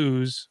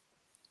lose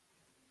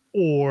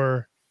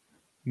or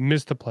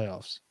miss the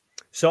playoffs?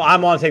 So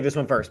I'm going to take this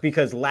one first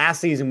because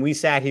last season we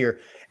sat here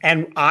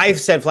and I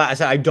said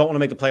I don't want to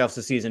make the playoffs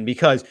this season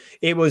because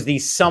it was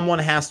someone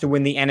has to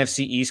win the NFC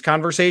East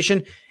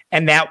conversation.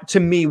 And that to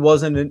me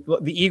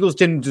the Eagles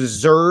didn't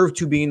deserve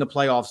to be in the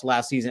playoffs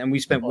last season. And we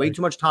spent way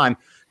too much time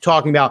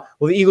talking about,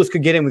 well, the Eagles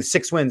could get in with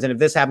 6 wins. And if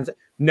this happens,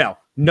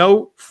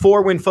 no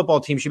 4-win football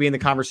team should be in the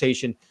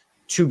conversation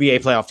to be a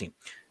playoff team.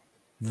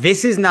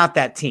 This is not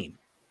that team.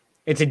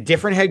 It's a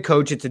different head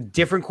coach. It's a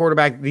different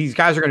quarterback. These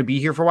guys are going to be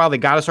here for a while. They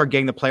got to start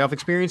getting the playoff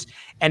experience.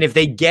 And if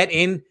they get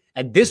in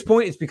at this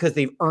point, it's because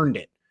they've earned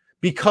it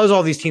because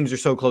all these teams are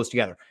so close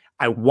together.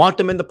 I want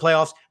them in the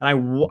playoffs,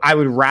 and I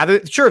would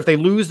rather, sure, if they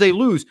lose, they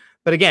lose.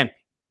 But again,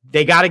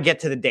 they got to get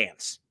to the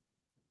dance.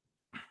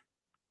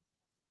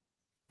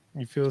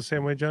 You feel the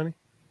same way, Johnny?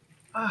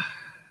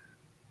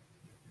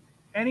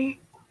 Any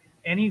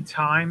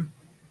time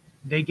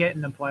they get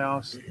in the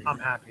playoffs, I'm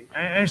happy.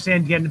 I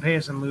understand getting to pay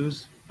us and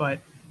lose, but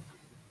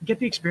get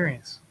the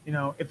experience.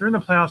 If they're in the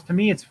playoffs, to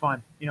me, it's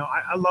fun.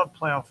 I love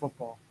playoff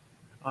football.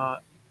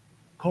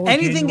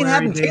 Anything can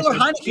happen. Taylor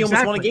Heineke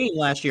almost won a game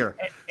last year.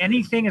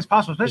 Anything is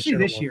possible, especially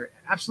this year.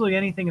 Absolutely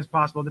anything is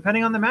possible,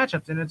 depending on the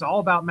matchups. And it's all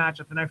about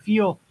matchups. And I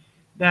feel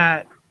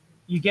that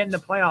you get in the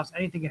playoffs,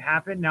 anything can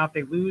happen. Now, if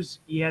they lose,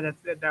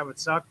 that would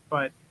suck.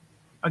 But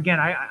again,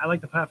 I like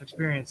the playoff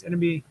experience. And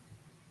it'd be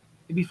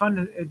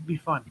fun. It'd be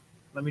fun.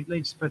 Let me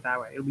just put it that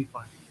way. It'll be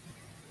fun.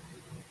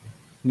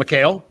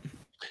 Mikhail?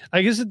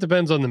 I guess it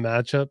depends on the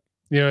matchup.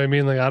 You know what I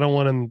mean? Like I don't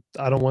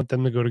want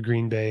them to go to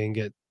Green Bay and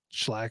get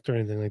slacked or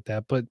anything like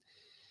that. But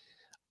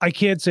I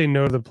can't say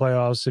no to the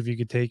playoffs if you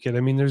could take it.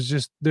 I mean, there's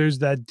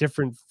that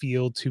different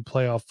feel to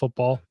playoff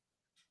football.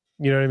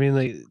 You know what I mean?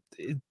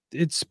 Like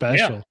it's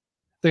special. Yeah.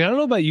 Like I don't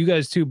know about you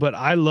guys too, but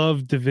I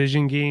love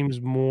division games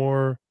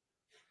more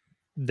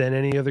than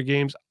any other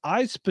games.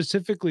 I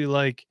specifically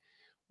like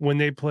when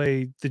they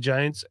play the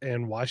Giants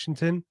and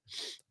Washington.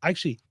 I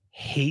actually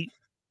hate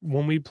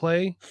when we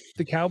play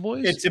the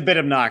Cowboys. It's a bit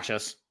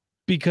obnoxious.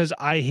 Because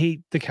I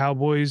hate the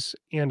Cowboys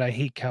and I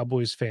hate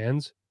Cowboys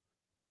fans,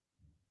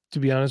 to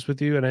be honest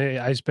with you. And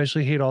I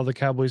especially hate all the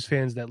Cowboys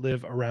fans that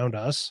live around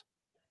us.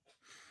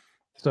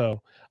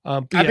 So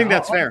I think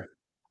that's fair.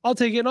 I'll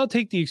take it and I'll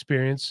take the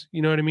experience.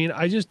 You know what I mean?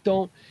 I just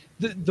don't.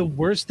 The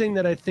worst thing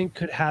that I think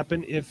could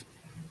happen if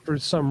for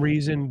some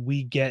reason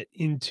we get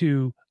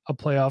into a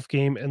playoff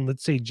game and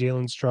let's say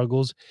Jalen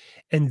struggles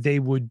and they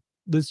would,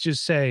 let's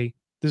just say,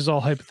 this is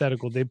all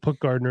hypothetical, they put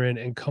Gardner in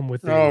and come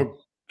with a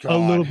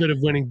little bit of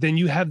winning, then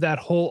you have that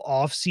whole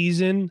off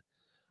season.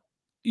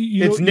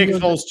 It's Nick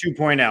Foles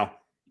 2.0.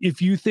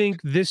 If you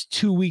think this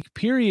 2-week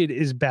period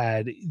is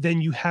bad,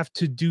 then you have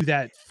to do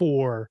that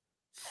for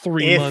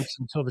 3 months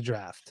until the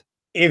draft.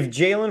 If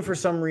Jalen for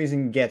some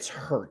reason gets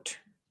hurt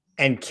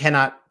and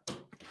cannot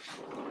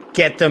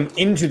get them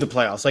into the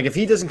playoffs, like if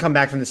he doesn't come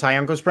back from this high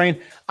ankle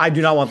sprain, I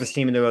do not want this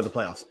team to go to the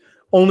playoffs.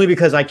 Only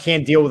because I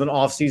can't deal with an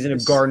off season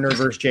of Gardner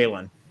versus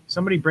Jalen.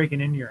 Somebody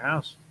breaking into your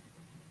house.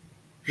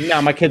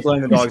 No, my kid's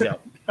letting the dogs out.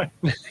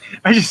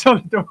 I just saw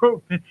the door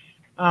open.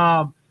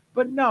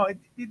 But no,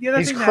 the other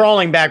he's thing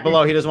crawling back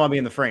below. He doesn't want to be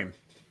in the frame.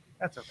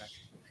 That's okay.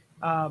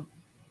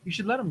 You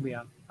should let him be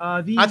on.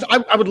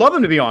 I would love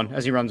him to be on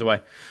as he runs away.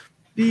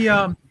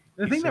 The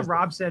thing that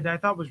Rob said that I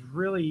thought was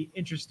really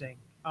interesting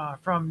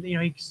from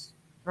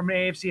from an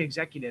AFC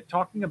executive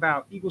talking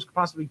about Eagles could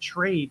possibly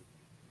trade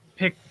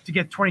pick to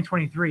get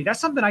 2023. That's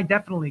something I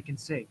definitely can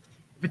see.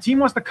 If a team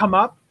wants to come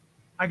up,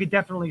 I could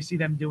definitely see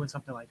them doing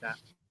something like that.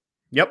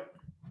 Yep.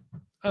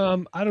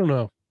 I don't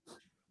know.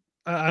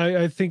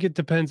 I think it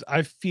depends.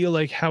 I feel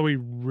like Howie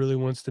really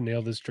wants to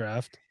nail this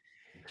draft.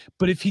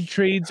 But if he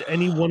trades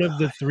any one of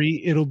the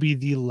three, it'll be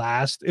the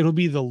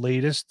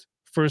latest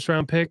first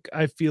round pick.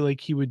 I feel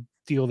like he would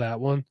deal that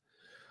one.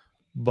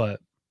 But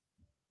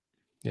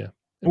yeah.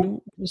 I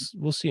mean,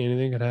 we'll see.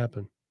 Anything could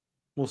happen.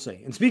 We'll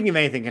see. And speaking of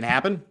anything can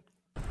happen,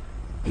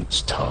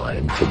 it's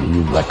time for the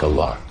Eureka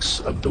Locks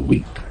of the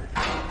week.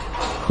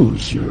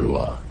 Who's your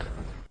lock?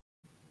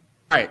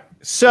 All right.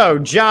 So,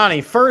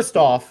 Johnny, first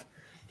off,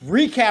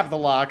 recap the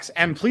locks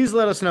and please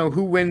let us know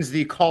who wins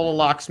the Call a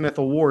Locksmith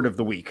Award of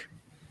the week.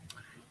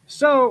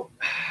 So,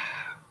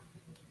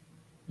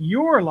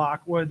 your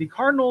lock was the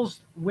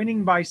Cardinals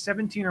winning by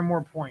 17 or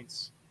more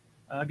points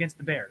against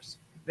the Bears.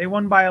 They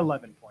won by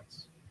 11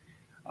 points.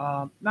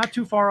 Not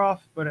too far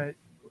off, but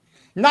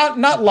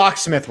not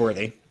locksmith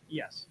worthy.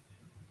 Yes.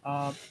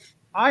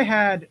 I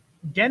had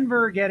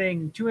Denver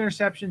getting 2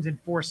 interceptions and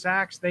 4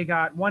 sacks. They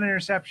got 1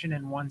 interception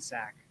and 1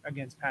 sack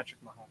against Patrick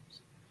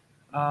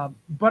Mahomes.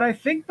 But I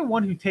think the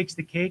one who takes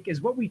the cake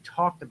is what we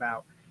talked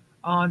about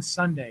on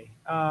Sunday.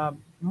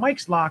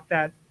 Mike's lock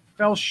that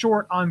fell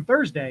short on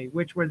Thursday,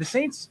 which were the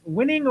Saints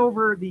winning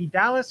over the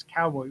Dallas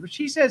Cowboys, which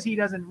he says he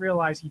doesn't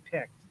realize he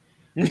picked.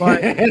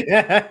 But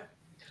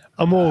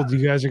I'm old. You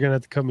guys are gonna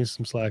have to cut me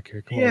some slack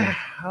here. Come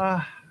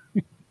on.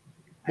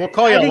 We'll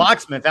call you a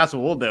locksmith. That's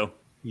what we'll do.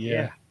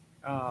 Yeah.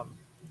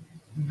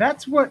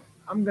 That's what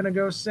I'm gonna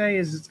go say.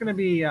 Is it's gonna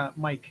be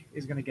Mike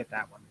is gonna get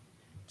that one.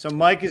 So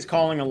Mike is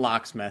calling a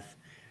locksmith.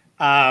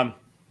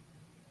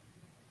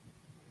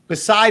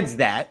 Besides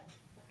that,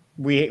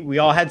 we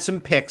all had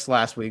some picks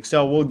last week,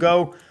 so we'll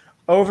go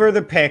over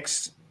the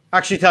picks.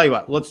 Actually, tell you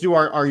what, let's do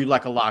our you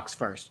like a locks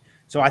first.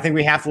 So I think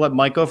we have to let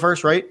Mike go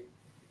first, right?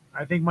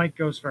 I think Mike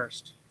goes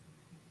first.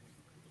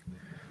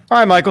 All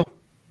right, Michael,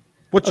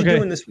 what you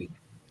doing this week?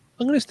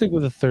 I'm gonna stick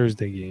with a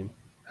Thursday game.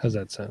 How's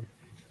that sound?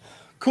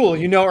 Cool.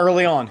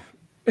 Early on.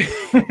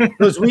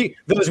 those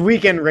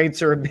weekend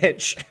rates are a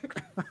bitch.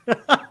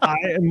 I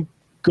am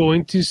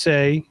going to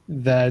say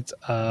that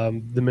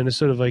the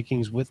Minnesota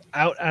Vikings,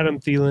 without Adam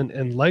Thielen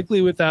and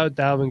likely without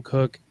Dalvin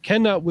Cook,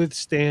 cannot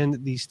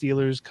withstand the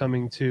Steelers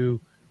coming to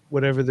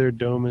whatever their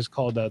dome is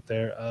called out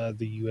there,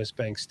 the U.S.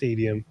 Bank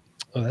Stadium.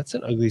 Oh, that's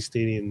an ugly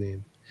stadium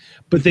name.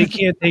 But they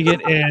can't take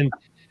it, and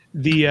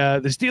the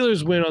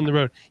Steelers win on the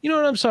road. You know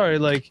what? I'm sorry.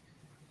 Like,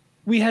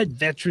 we had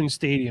Veteran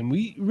Stadium.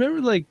 We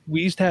remember, like,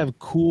 we used to have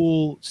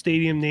cool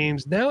stadium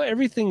names. Now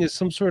everything is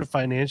some sort of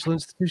financial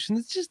institution.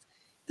 It's just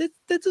that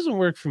doesn't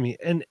work for me.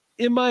 And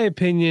in my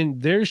opinion,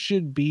 there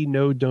should be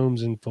no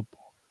domes in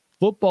football.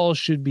 Football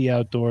should be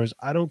outdoors.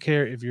 I don't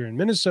care if you're in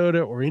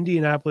Minnesota or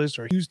Indianapolis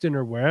or Houston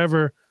or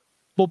wherever.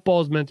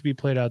 Football is meant to be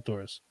played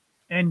outdoors.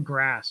 And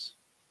grass.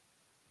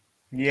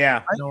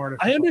 Yeah.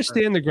 I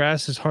understand the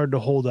grass is hard to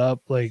hold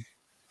up, like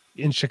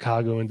in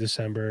Chicago in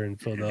December and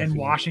Philadelphia. And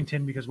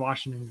Washington, because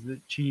Washington's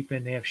cheap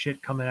and they have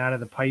shit coming out of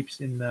the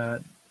pipes in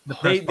the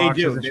They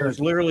do. There's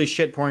literally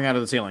shit pouring out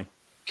of the ceiling.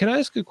 Can I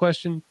ask a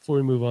question before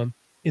we move on?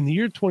 in the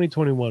year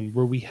 2021,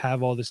 where we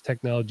have all this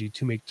technology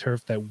to make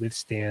turf that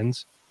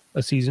withstands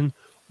a season,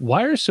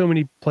 why are so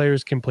many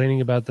players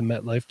complaining about the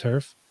MetLife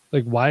turf?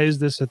 Like, why is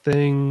this a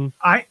thing?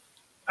 I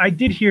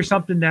did hear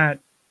something that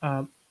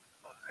I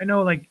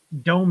know, like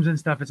domes and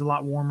stuff, it's a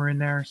lot warmer in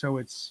there, so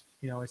it's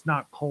it's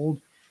not cold.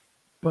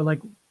 But like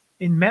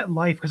in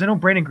MetLife, because I know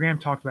Brandon Graham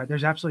talked about it,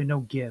 there's absolutely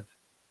no give.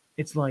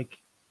 It's like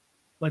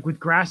with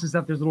grass and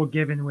stuff, there's a little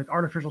give, and with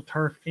artificial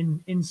turf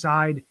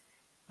inside,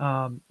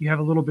 you have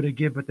a little bit of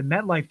give. But the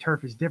MetLife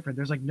turf is different.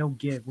 There's like no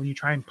give when you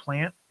try and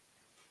plant.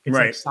 It's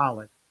like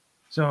solid.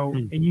 So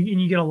and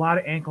you get a lot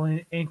of ankle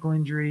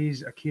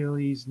injuries,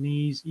 Achilles,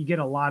 knees. You get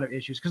a lot of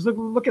issues because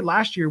look at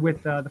last year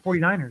with the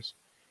 49ers.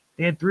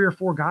 They had 3 or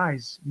 4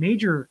 guys,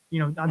 major,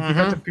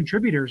 defensive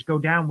contributors, go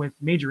down with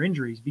major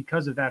injuries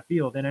because of that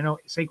field. And I know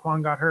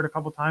Saquon got hurt a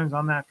couple times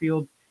on that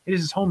field. It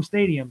is his home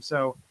stadium,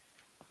 so.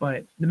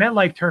 But the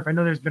MetLife turf, I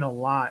know there's been a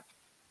lot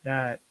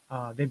that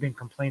they've been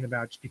complaining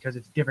about just because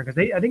it's different.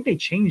 Because I think they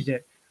changed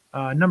it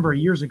a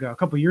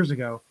couple of years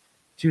ago,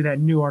 to that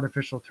new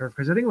artificial turf.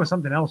 Because I think it was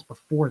something else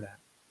before that.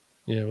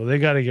 Yeah, well, they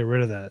got to get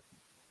rid of that.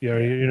 You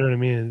know what I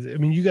mean? I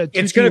mean, you got.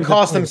 It's going to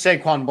cost them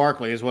Saquon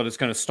Barkley, is what it's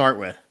going to start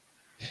with.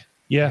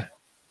 Yeah,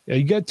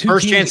 you got 2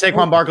 first teams. chance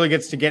Saquon Barkley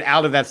gets to get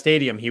out of that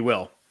stadium, he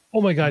will.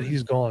 Oh my God,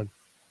 he's gone.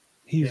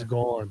 He's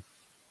gone.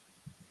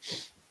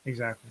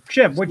 Exactly.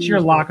 Chip, what's your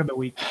lock of the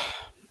week?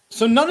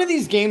 So none of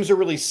these games are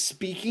really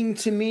speaking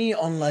to me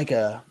on like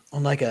a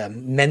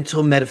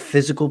mental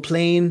metaphysical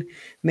plane,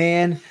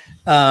 man.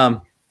 I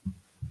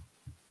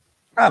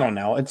don't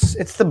know.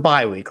 It's the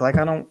bye week. Like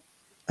can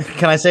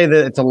I say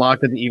that it's a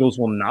lock that the Eagles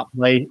will not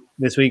play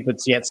this week,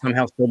 but yet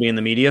somehow still be in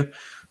the media?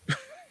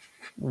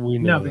 We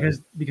know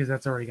because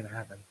that's already going to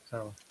happen.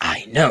 So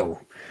I know.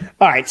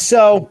 All right,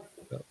 so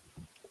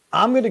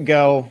I'll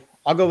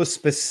go with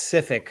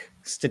specific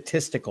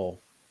statistical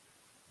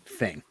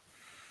thing.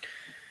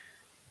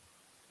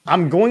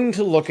 I'm going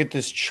to look at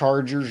this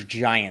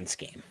Chargers-Giants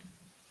game.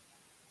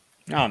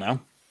 I don't know.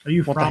 Are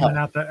you fromming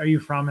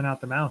out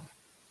the mouth?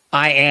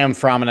 I am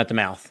fromming at the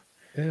mouth.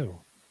 Ew.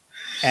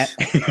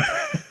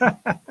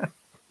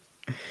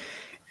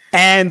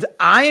 And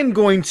I am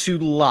going to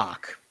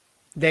lock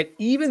that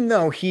even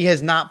though he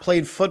has not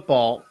played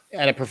football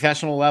at a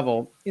professional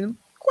level in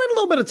quite a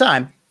little bit of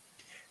time,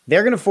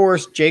 they're going to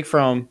force Jake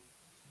Fromm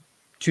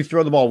to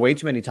throw the ball way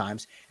too many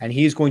times, and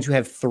he's going to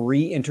have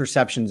 3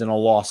 interceptions and a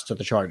loss to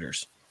the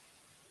Chargers.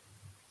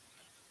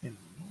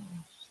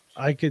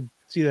 I could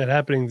see that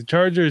happening. The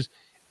Chargers,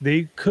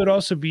 they could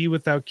also be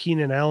without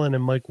Keenan Allen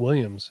and Mike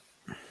Williams.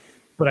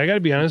 But I got to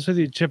be honest with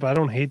you, Chip, I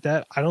don't hate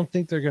that. I don't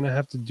think they're going to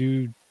have to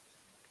do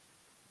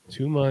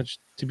too much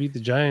to beat the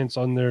Giants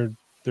on their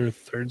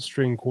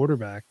third-string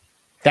quarterback.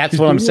 That's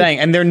what I'm saying.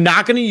 And they're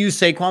not going to use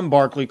Saquon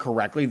Barkley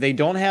correctly. They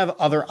don't have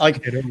other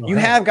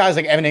have guys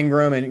like Evan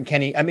Ingram and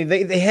Kenny. I mean,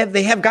 they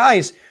have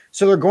guys,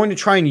 so they're going to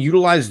try and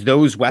utilize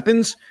those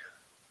weapons.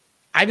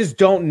 I just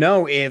don't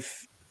know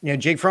if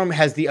Jake Fromm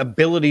has the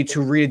ability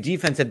to read a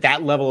defense at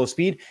that level of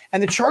speed.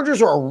 And the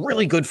Chargers are a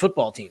really good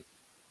football team.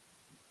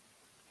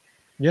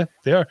 Yeah,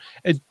 they are.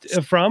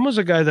 Fromm was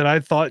a guy that I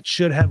thought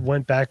should have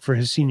went back for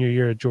his senior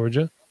year at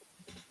Georgia,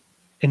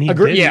 and he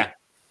did. Yeah.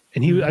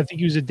 And I think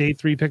he was a day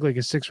 3 pick, like a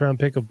 6th-round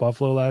pick of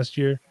Buffalo last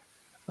year.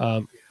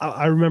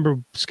 I remember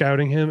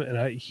scouting him,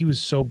 and he was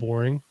so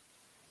boring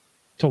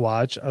to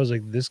watch. I was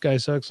like, this guy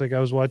sucks. Like I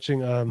was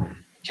watching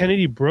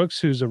Kennedy Brooks,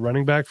 who's a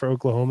running back for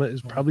Oklahoma,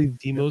 is probably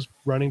the most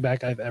running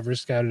back I've ever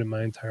scouted in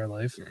my entire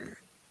life.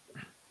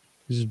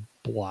 Just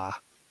blah.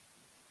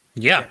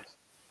 Yeah.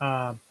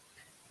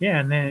 Yeah,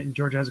 and then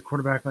Georgia has a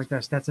quarterback like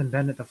that, Stetson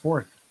Bennett the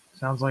 4th.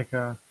 Sounds like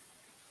sounds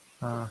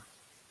like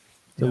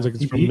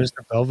it's from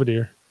Mr.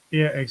 Belvedere.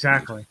 Yeah,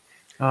 exactly.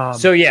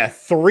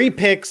 3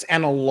 picks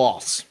and a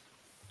loss.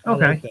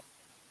 Okay, like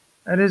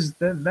that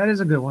is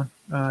a good one.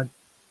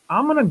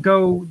 I'm gonna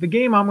go. The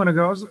game I'm gonna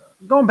go. I was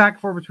going back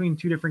and forth between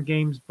 2 different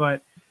games,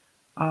 but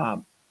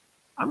I'm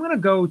gonna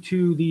go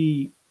to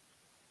the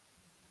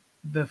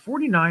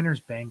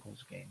 49ers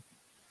Bengals game.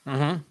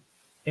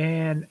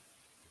 And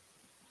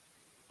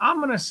I'm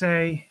gonna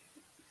say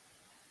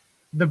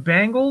the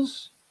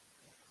Bengals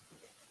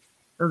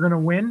are gonna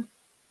win.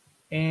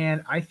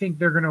 And I think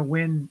they're going to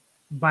win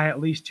by at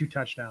least 2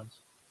 touchdowns.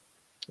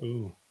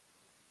 Ooh.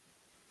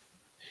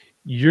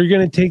 You're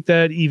going to take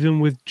that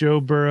even with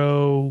Joe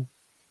Burrow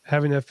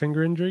having that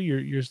finger injury?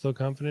 You're still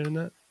confident in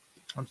that?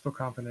 I'm still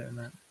confident in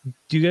that.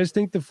 Do you guys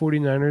think the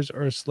 49ers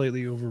are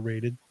slightly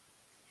overrated?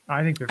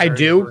 I think they're I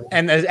do. overrated.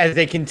 And as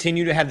they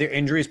continue to have their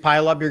injuries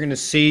pile up, you're going to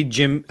see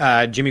Jimmy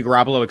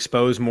Garoppolo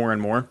exposed more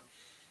and more.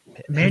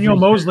 Emmanuel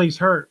Mosley's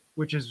hurt,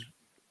 which is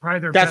probably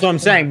their That's best what I'm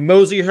player. saying.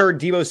 Mosley hurt,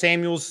 Deebo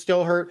Samuel's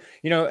still hurt.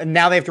 And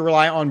now they have to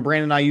rely on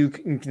Brandon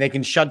Ayuk. They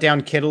can shut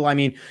down Kittle. I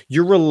mean,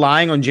 you're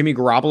relying on Jimmy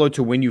Garoppolo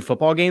to win you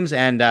football games,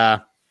 and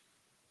I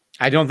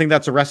don't think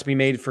that's a recipe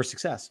made for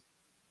success.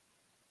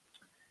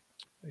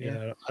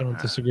 Yeah, I don't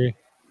disagree.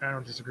 I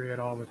don't disagree at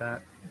all with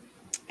that.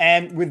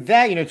 And with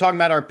that, talking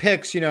about our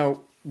picks,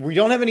 we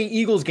don't have any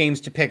Eagles games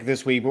to pick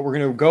this week, but we're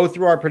going to go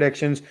through our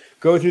predictions,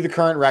 go through the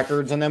current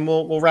records, and then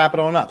we'll wrap it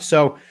on up.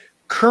 So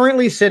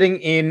currently sitting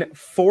in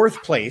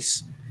 4th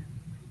place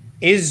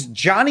is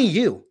Johnny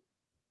U.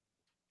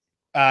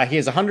 He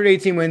has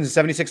 118 wins and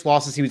 76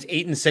 losses. He was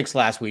 8-6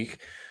 last week.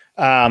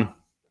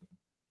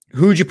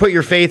 Who'd you put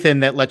your faith in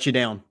that let you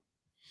down?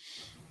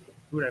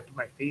 Who did I put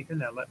my faith in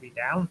that let me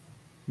down?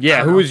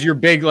 Yeah, who was your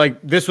big,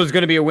 like, this was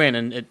going to be a win,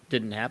 and it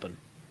didn't happen?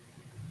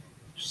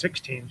 6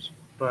 teams,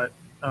 but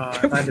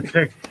if I had to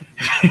pick,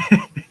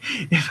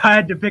 if I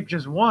had to pick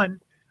just one,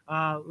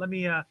 let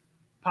me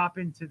pop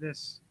into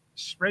this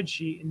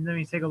spreadsheet and let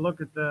me take a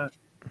look at the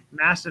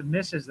massive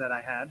misses that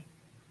I had.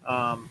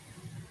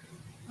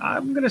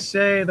 I'm gonna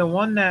say the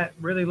one that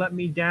really let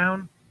me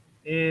down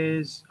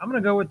is I'm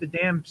gonna go with the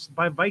damn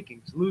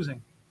Vikings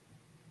losing.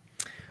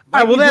 All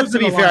right, well, that's to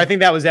be fair. I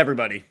think that was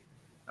everybody.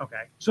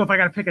 Okay, so if I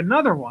got to pick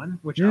another one,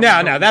 which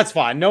no, that's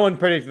fine. No one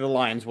predicted the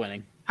Lions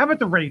winning. How about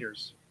the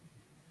Raiders?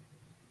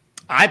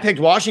 I picked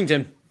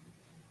Washington.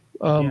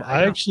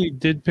 I actually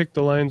did pick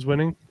the Lions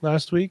winning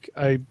last week.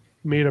 I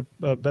made a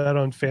bet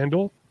on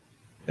FanDuel.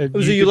 It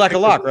was you like a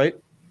lock, right?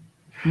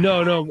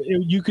 No.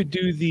 You could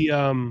do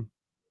the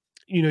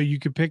you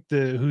could pick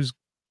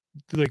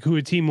who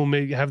a team will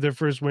have their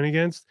first win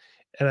against,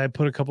 and I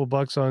put a couple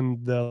bucks on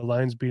the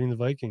Lions beating the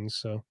Vikings.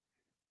 So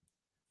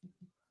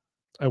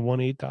I won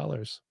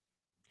 $8.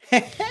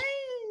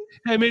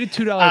 I made a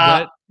 $2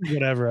 bet.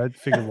 Whatever. I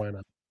figured why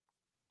not.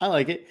 I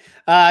like it.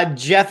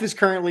 Jeff is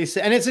currently,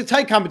 and it's a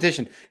tight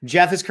competition.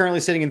 Jeff is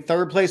currently sitting in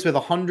 3rd place with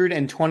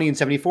 120 and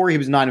 74. He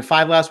was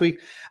 9-5 last week.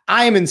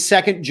 I am in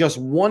 2nd, just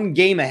one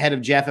game ahead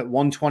of Jeff at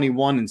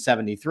 121 and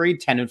 73,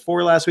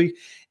 10-4 last week.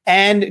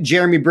 And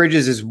Jeremy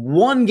Bridges is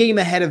one game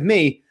ahead of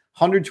me,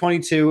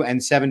 122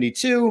 and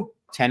 72,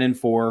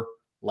 10-4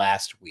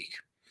 last week.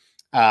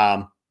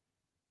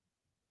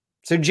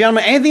 So,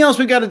 gentlemen, anything else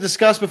we got to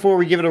discuss before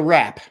we give it a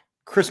wrap,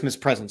 Christmas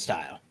present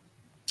style?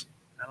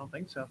 I don't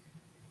think so.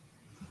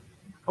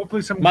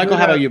 Hopefully, some. Michael,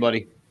 how about you,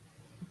 buddy?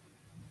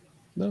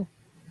 No,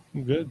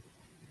 I'm good.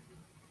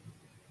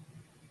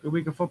 Good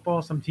week of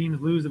football. Some teams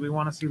lose that we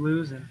want to see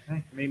lose, and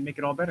hey, maybe make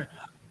it all better.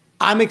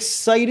 I'm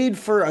excited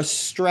for a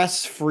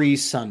stress-free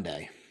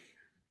Sunday.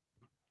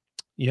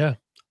 Yeah,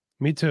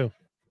 me too.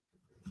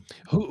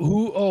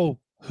 Who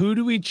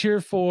do we cheer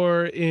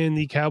for in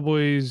the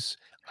Cowboys?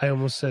 I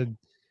almost said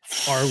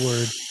R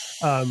word.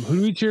 Who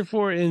do we cheer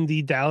for in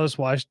the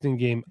Dallas-Washington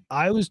game?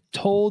 I was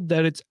told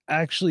that it's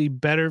actually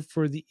better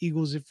for the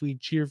Eagles if we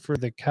cheer for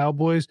the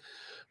Cowboys.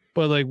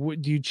 But, like,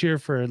 what do you cheer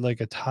for,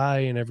 like, a tie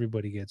and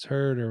everybody gets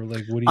hurt? Or,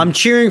 like, what do you... I'm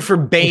cheering for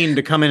Bane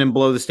to come in and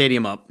blow the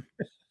stadium up.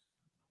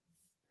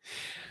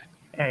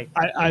 Hey,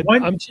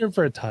 I'm cheering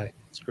for a tie.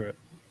 Screw it.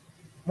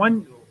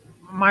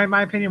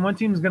 My opinion, one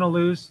team is going to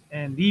lose,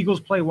 and the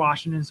Eagles play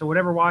Washington. So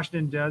whatever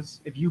Washington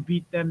does, if you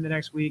beat them the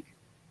next week,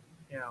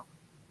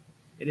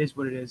 it is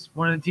what it is.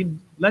 One of the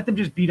teams, let them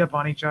just beat up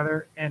on each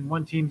other, and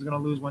one team's going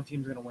to lose, one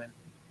team's going to win.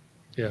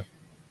 Yeah.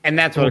 And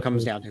that's what it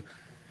comes down to.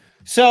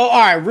 So, all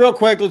right, real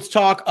quick, let's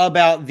talk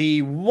about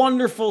the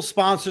wonderful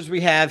sponsors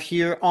we have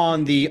here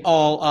on the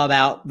All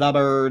About the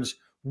Birds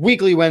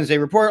weekly Wednesday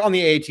report on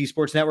the AAT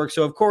Sports Network.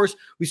 So, of course,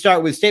 we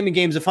start with Statement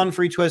Games, a fun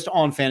free twist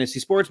on fantasy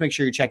sports. Make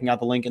sure you're checking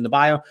out the link in the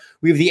bio.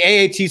 We have the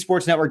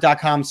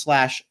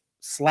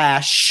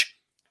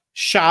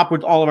AATSportsNetwork.com/shop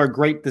with all of our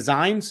great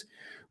designs.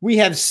 We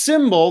have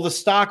Symbol, the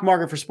stock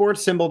market for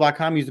sports,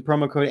 symbol.com. Use the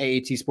promo code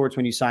AAT Sports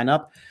when you sign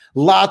up.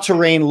 La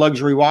Terrain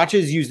Luxury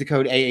Watches. Use the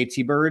code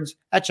AAT Birds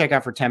at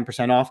checkout for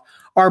 10% off.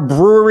 Our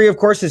brewery, of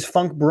course, is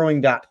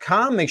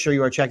funkbrewing.com. Make sure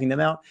you are checking them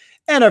out.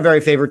 And our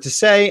very favorite to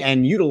say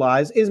and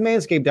utilize is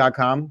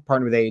manscaped.com.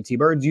 Partner with AAT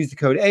Birds. Use the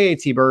code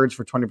AAT Birds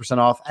for 20%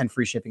 off and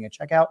free shipping at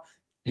checkout.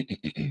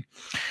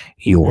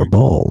 Your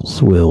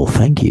balls will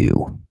thank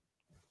you.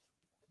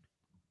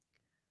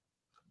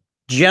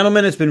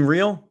 Gentlemen, it's been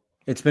real.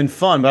 It's been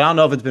fun, but I don't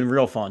know if it's been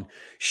real fun.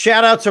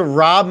 Shout out to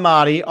Rob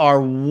Motti,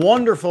 our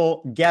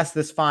wonderful guest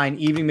this fine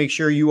evening. Make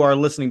sure you are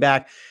listening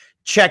back,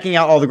 checking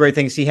out all the great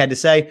things he had to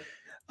say.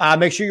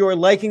 Make sure you are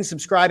liking,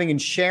 subscribing,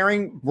 and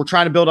sharing. We're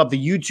trying to build up the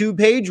YouTube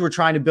page. We're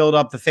trying to build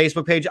up the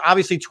Facebook page.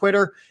 Obviously,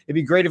 Twitter, it'd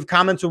be great if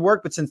comments would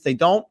work, but since they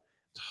don't,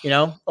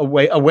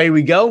 away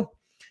we go.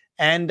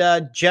 And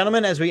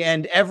gentlemen, as we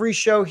end every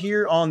show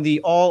here on the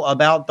All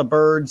About the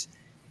Birds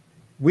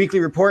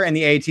weekly report and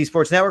the AAT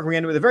Sports Network, we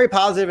end with a very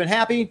positive and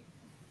happy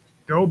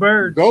Go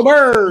Birds. Go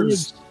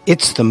Birds.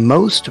 It's the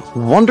most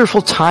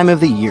wonderful time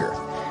of the year.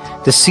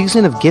 The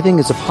season of giving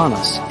is upon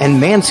us,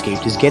 and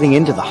Manscaped is getting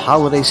into the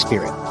holiday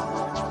spirit.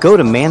 Go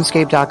to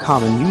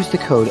manscaped.com and use the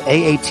code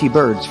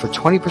AATBirds for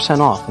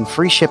 20% off and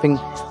free shipping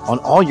on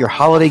all your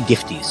holiday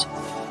gifties.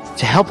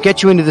 To help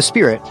get you into the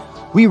spirit,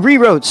 we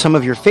rewrote some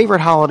of your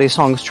favorite holiday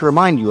songs to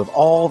remind you of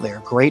all their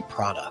great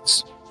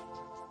products.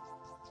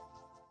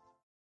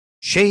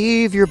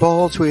 Shave your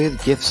balls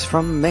with gifts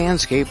from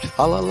Manscaped.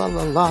 Fa la la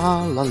la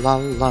la la la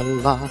la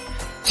la.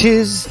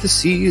 'Tis the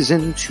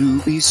season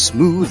to be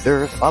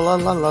smoother. Fa la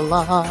la la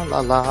la la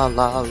la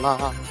la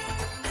la.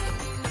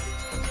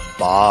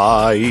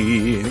 Buy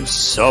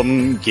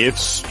some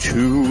gifts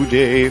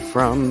today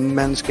from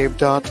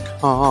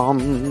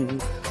Manscaped.com.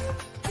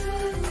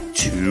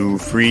 2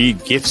 free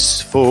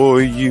gifts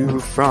for you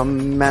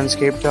from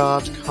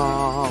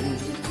Manscaped.com.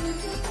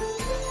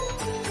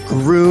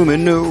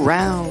 Grooming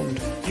around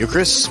your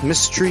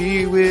Christmas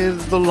tree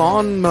with the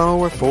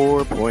Lawnmower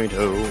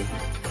 4.0.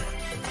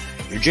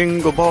 Your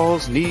jingle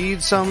balls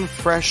need some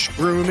fresh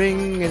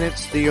grooming, and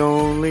it's the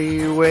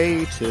only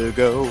way to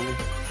go.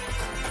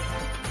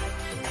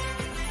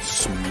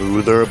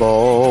 Smoother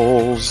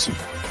balls.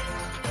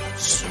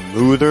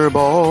 Smoother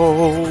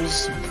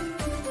balls.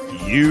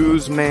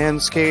 Use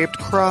Manscaped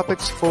Crop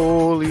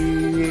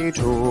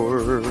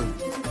Exfoliator.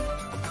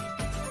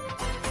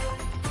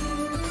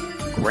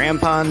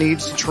 Grandpa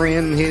needs to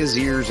trim his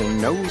ears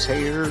and nose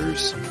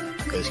hairs,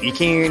 'cause he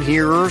can't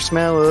hear or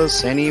smell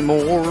us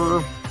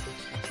anymore.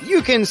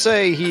 You can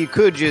say he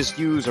could just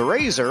use a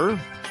razor,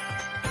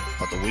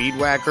 but the Weed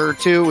Whacker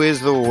 2 is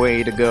the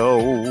way to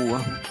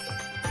go.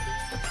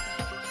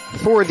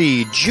 For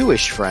the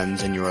Jewish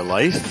friends in your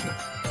life,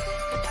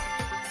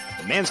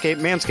 Manscaped,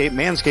 Manscaped,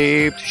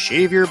 Manscaped,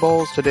 shave your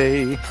balls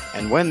today,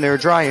 and when they're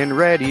dry and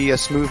ready, a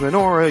smooth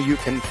menorah you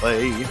can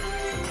play.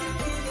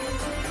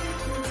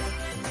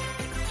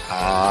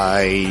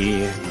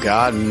 I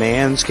got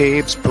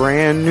Manscaped's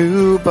brand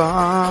new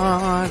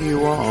body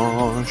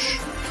wash.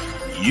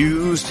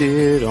 Used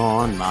it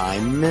on my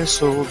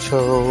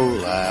mistletoe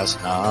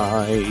last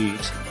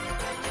night.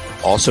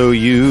 Also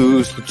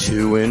used the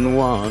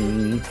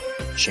 2-in-1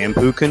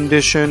 shampoo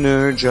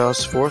conditioner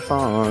just for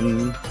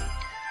fun.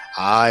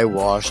 I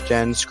washed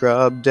and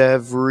scrubbed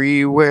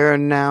everywhere,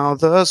 now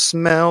the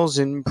smell's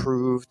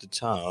improved a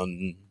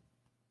ton.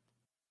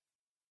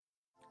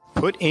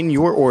 Put in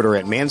your order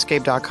at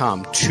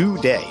Manscaped.com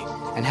today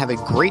and have a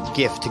great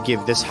gift to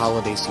give this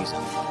holiday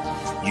season.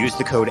 Use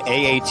the code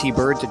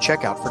AATBIRDS at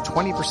checkout for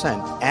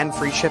 20% and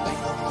free shipping.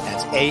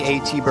 That's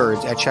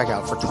AATBIRDS at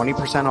checkout for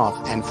 20% off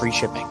and free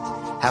shipping.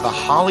 Have a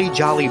holly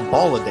jolly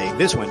ball a day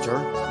this winter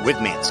with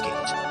Manscaped.